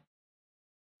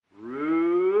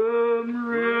 Room,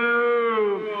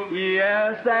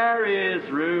 yes, there is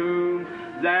room.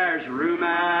 There's room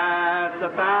at the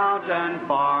fountain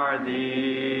for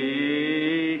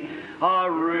thee.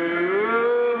 A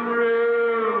room,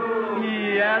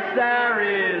 yes, there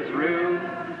is room.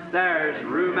 There's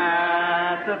room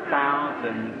at the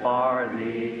fountain for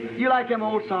thee. You like them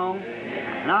old songs?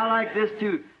 And I like this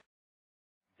too.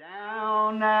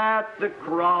 Down at the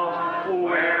cross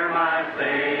where my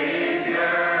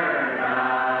Savior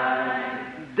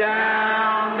died.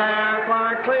 Down there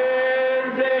for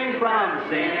cleansing from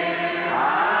sin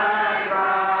I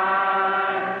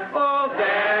cried. Oh,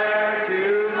 there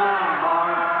to my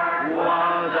heart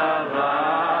was a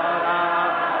blood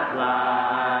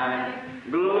applied.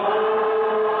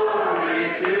 Glory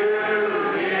to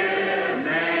His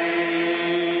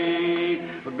name.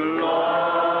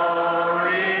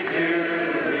 Glory to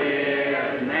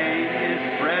His name, His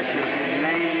precious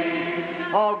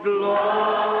name. Oh,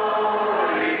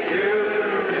 glory to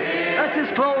His. Let's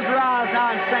just close our eyes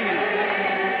now and sing it.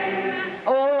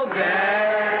 Oh,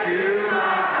 there to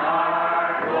my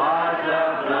heart was the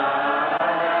blood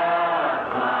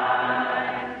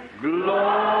applied.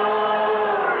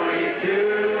 Glory to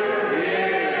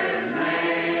His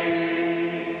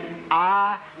name.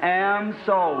 I am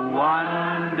so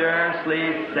wondrously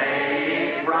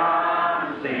saved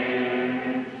from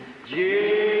sin.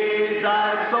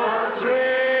 Jesus so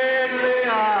sweetly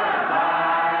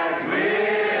abides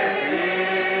within.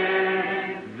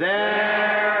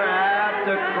 There at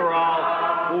the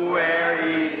cross where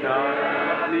He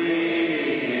took me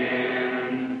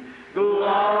in.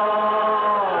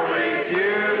 Glory to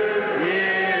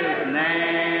His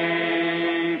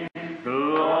name.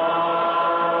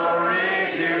 Glory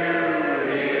to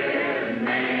His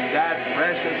name. That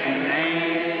precious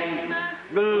name.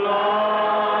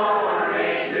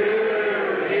 Glory to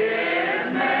His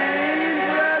name.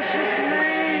 Precious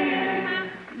name.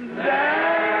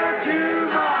 There to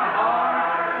my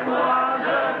heart was a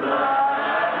blood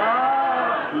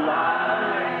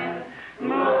applied.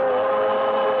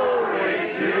 Glory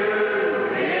to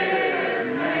His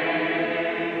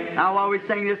name. Now while we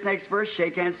sing this next verse,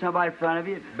 shake hands with somebody in front of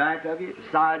you, back of you,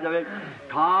 sides of it.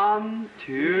 Come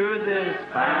to this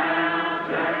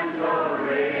fountain so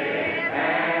great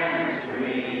and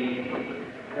sweet.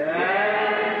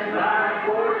 Cleanse thy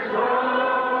poor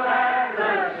soul at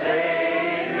the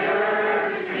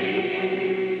Savior's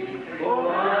feet.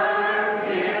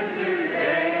 Come in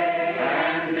today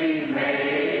and be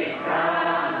made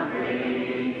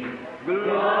complete.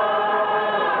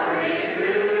 Glory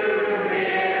to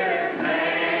His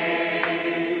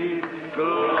name.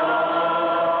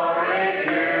 Glory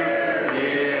to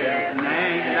His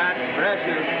name, that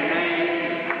precious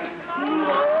name.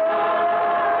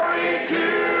 Glory to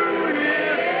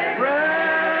His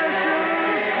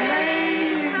precious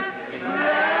name.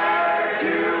 There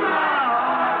to my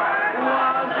heart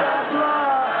was the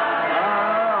blood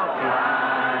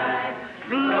applied.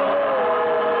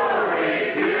 Glory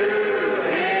to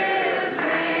His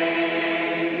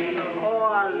name. Oh, I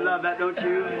love that, don't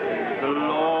you?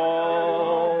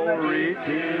 Glory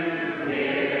to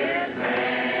His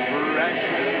name.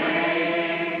 Precious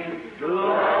name.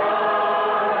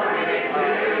 Glory to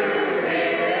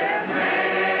His name.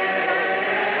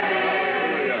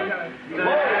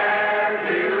 There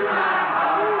to my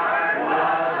heart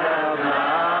was a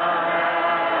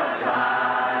blood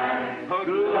applied.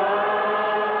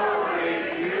 Glory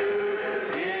to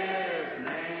His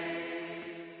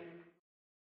name.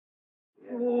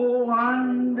 Oh,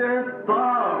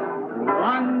 wonderful,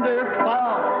 wonderful,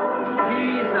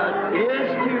 Jesus is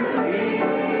to me.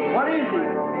 What is He?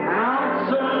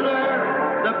 Counselor,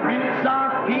 the Prince of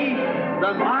Peace,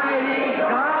 the mighty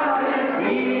God is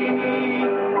He.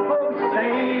 Oh,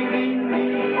 saving me,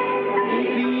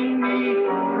 keeping me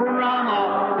from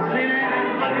all sin and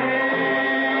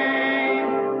blame.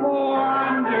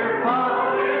 Wonderful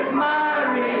is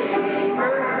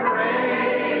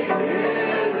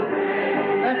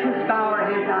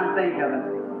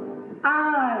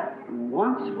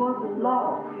once was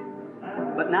lost,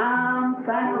 but now I'm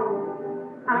found.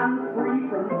 I'm free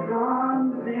from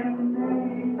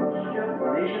condemnation.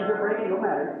 Nations are breaking, no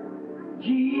matter.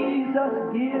 Jesus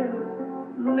gives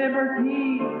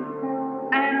liberty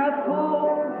and a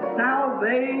full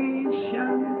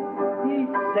salvation. He's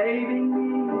saving me.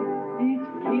 He's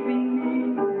keeping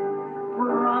me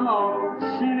from all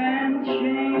sin and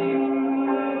shame.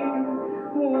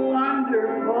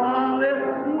 Wonderful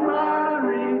is my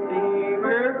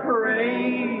Redeemer,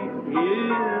 praise His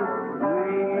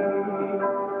name.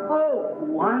 Oh,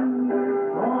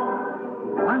 wonderful,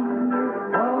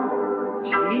 wonderful,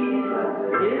 Jesus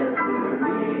is to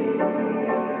me.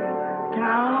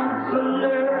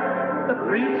 Counselor, the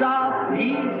Prince of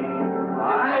Peace,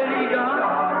 mighty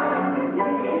God,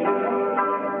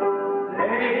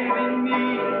 saving me,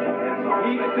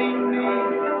 keeping me.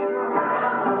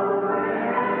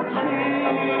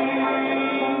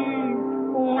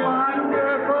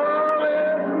 Wonderful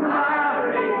is my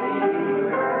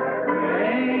Redeemer,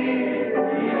 praise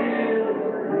His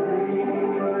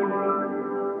name.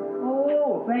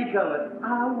 Oh, think of it. I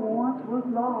once was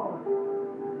lost.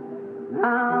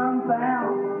 Now I'm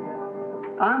found.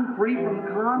 I'm free from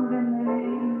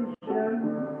condemnation.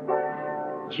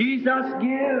 Jesus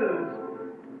gives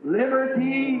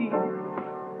liberty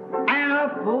and a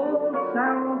full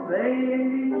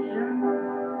salvation.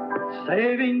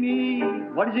 Saving me.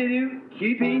 What does He do?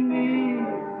 Keeping me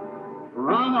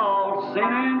from all sin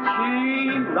and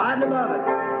shame. Right above it.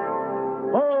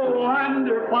 Oh,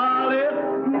 wonderful is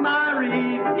my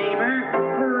Redeemer.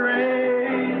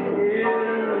 Praise His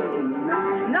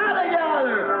name. Now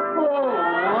together. Oh,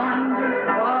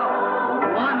 wonderful,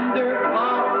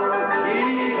 wonderful.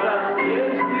 Jesus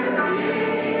is to me.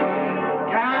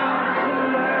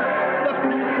 Counselor, the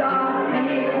Prince of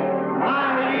Peace,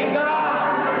 mighty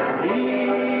God. He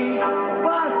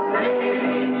was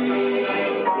saving me,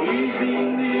 keeping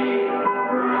me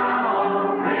from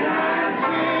all sin and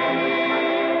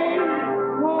shame.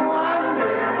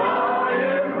 Wonderful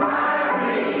is my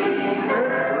Redeemer,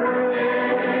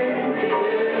 praise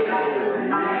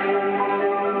His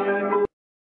name.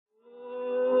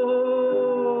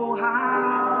 Oh,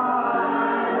 how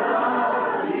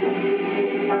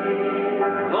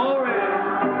glory.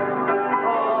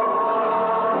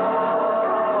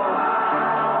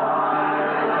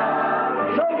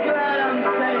 So glad I'm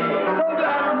saved. So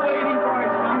glad I'm waiting for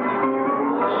His coming.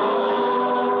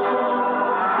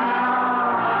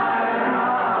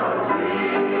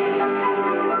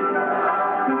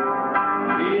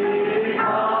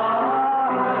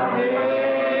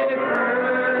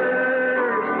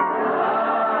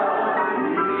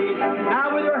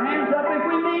 Now with your hands up if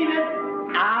we mean it.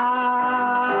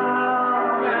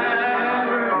 I'll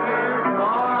never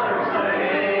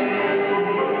forsake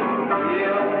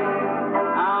you.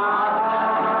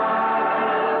 I'll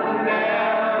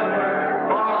never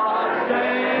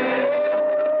forsake you.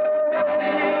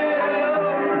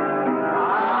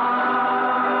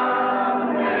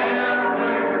 I'll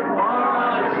never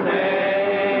forsake you.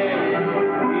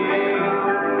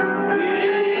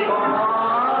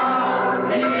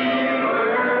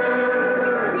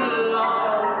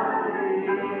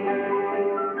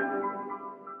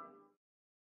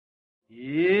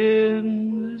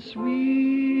 In the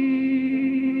sweet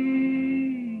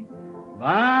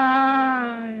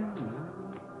by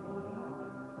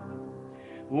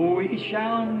we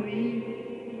shall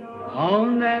meet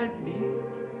on that beach.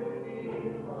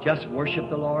 Just worship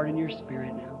the Lord in your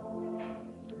spirit now.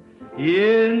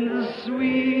 In the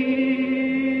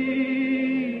sweet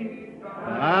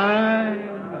by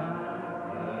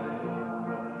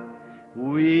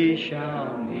we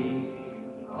shall meet.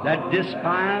 That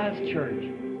despised church,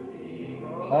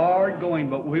 hard going,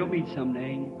 but we'll meet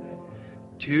someday.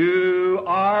 To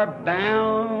our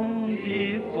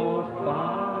bountiful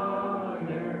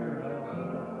Father,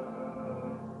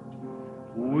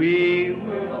 we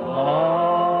will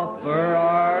offer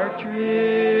our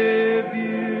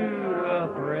tribute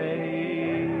of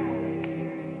praise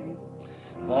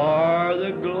for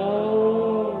the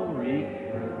glory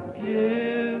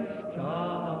gift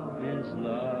of His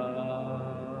love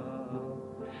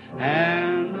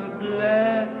and the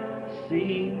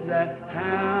blessings that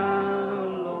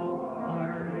hallow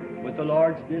heart. With the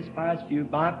Lord's despised few,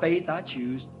 by faith I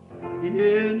choose.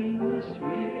 In the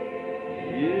sweet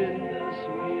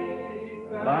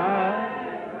by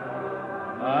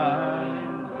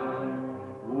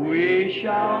we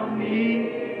shall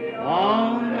meet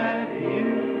on that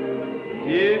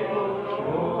beautiful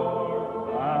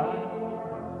shore.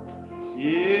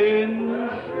 In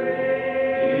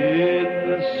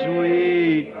the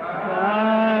sweet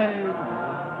by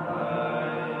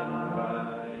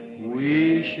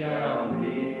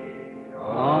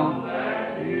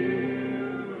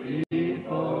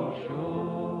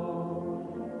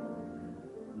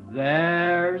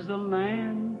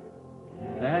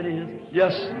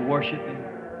Just worship Him.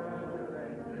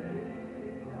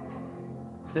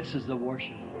 This is the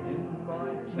worship.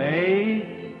 Faith,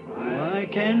 I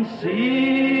can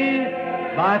see.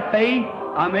 By faith,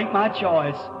 I make my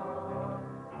choice.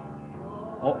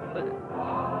 Oh,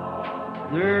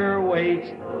 there waits.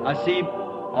 I see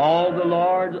all the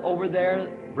Lord over there,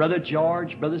 Brother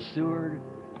George, Brother Seward,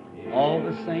 all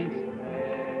the saints.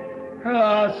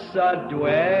 Us a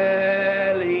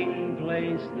dwelling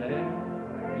place there.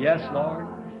 Yes, Lord.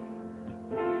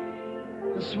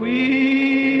 The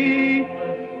sweet,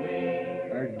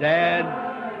 our Dad,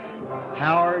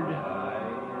 Howard,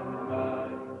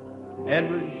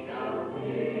 Edward,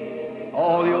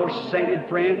 all the old sainted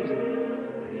friends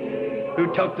who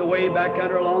tucked away back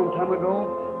under a long time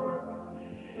ago.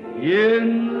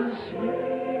 In the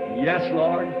sweet, yes,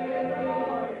 Lord.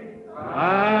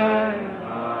 By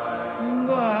and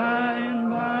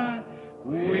by,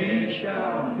 we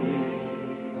shall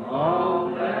meet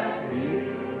on that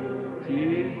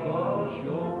beautiful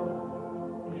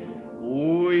shore.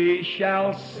 We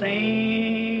shall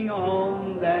sing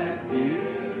on that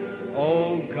beautiful,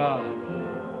 oh God,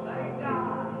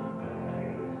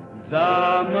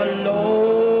 the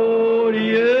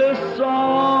melodious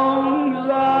songs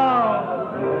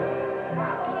of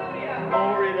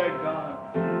glory to God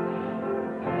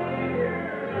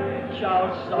shall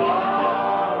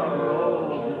sorrow,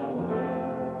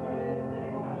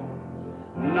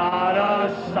 not a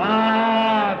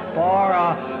sigh for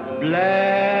a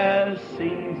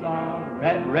blessings of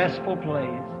that restful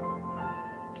place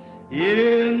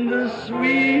in the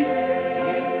sweet,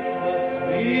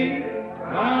 sweet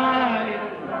by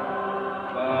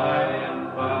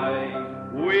and by,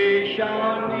 we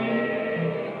shall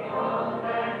meet on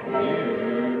that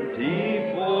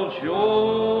beautiful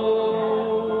shore.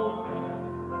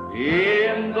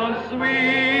 In the sweet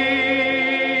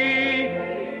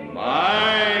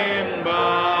by and by,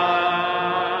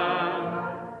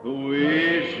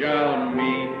 we shall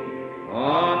meet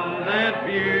on that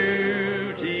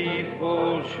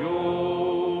beautiful shore.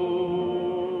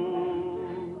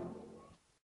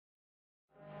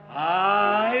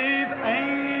 I've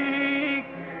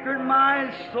anchored my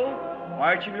soul. Why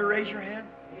aren't you going to raise your hand?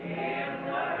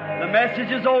 The message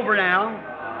is over now.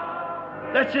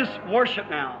 Let's just worship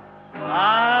now.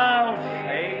 I'll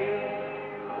say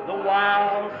the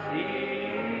wild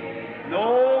sea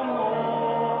no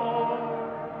more.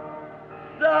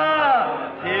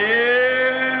 The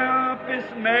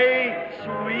tempest made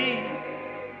sweet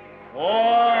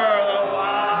for the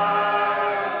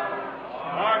wild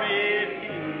stormy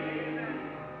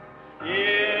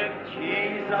in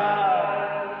Jesus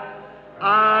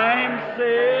I'm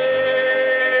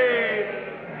saved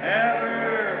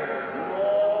evermore.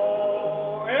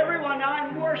 Everyone now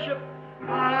in worship,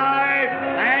 I've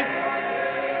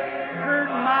anchored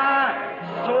my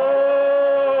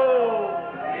soul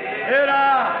in a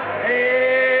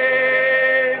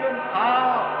haven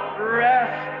of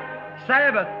rest.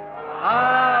 Sabbath,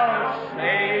 I'll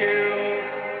sail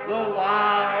the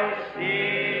wild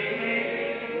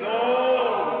sea no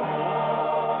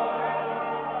more.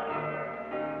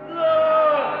 The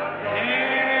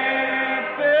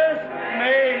tempest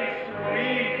made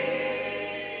sweet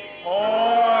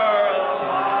for the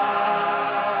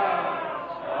wild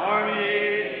stormy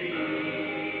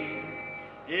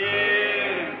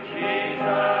in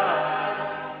Jesus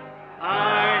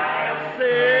I'm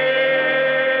saved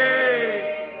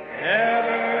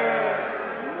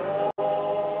evermore.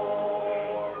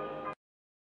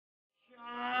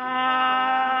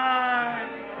 Shine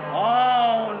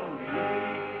on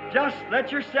me. Just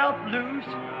let yourself loose.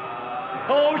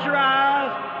 Close your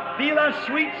eyes. Feel that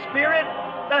sweet spirit.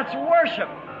 That's worship.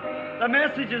 The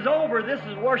message is over. This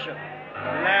is worship.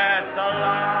 Let the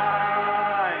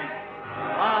light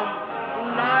from the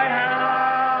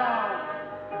lighthouse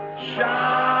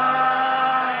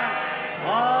shine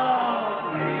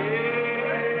on me.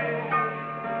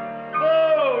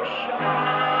 Oh,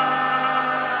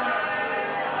 shine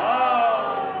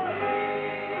on me.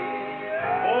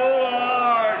 Oh,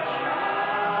 Lord,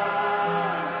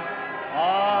 shine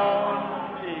on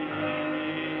me.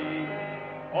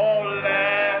 Oh,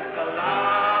 let the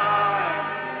light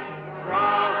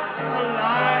from the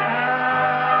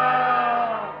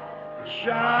lighthouse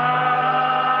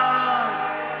shine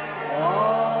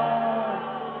on.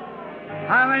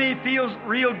 How many feels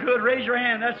real good? Raise your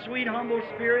hand. That sweet, humble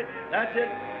spirit. That's it.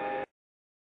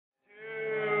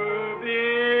 To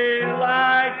be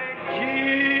like Jesus,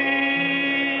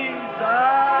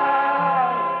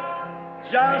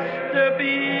 just to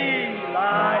be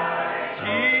like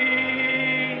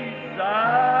Jesus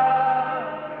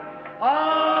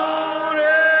on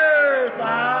earth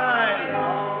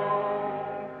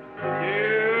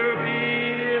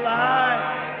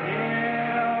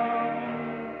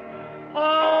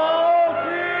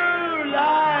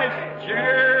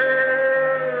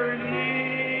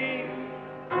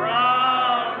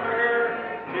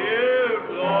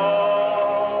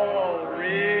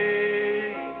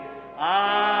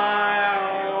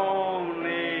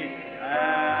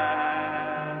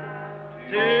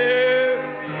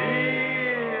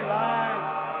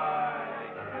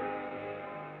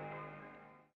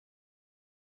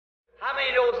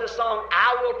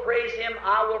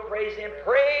praise Him.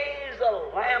 Praise the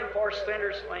Lamb for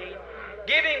sinners slain.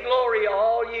 Give Him glory,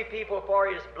 all ye people, for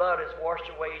His blood has washed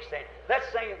away His sin.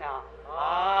 Let's sing it now.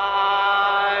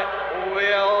 I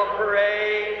will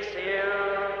praise Him.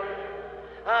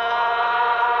 I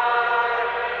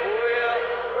will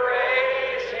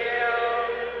praise Him.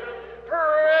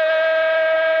 Praise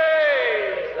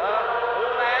the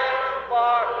Lamb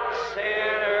for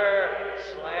sinners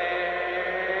slain.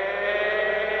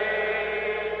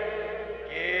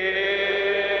 Give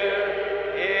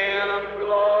Him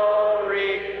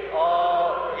glory,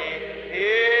 all ye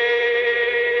people,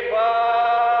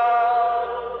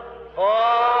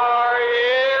 for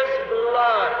His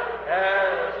blood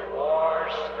has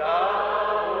washed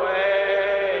away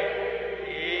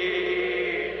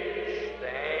His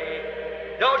stain.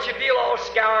 Don't you feel all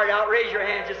scoured out? Raise your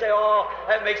hands and say, oh,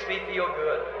 that makes me feel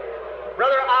good.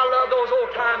 Brother, I love those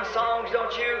old time songs,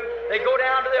 don't you? They go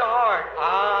down to the heart.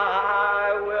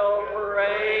 I will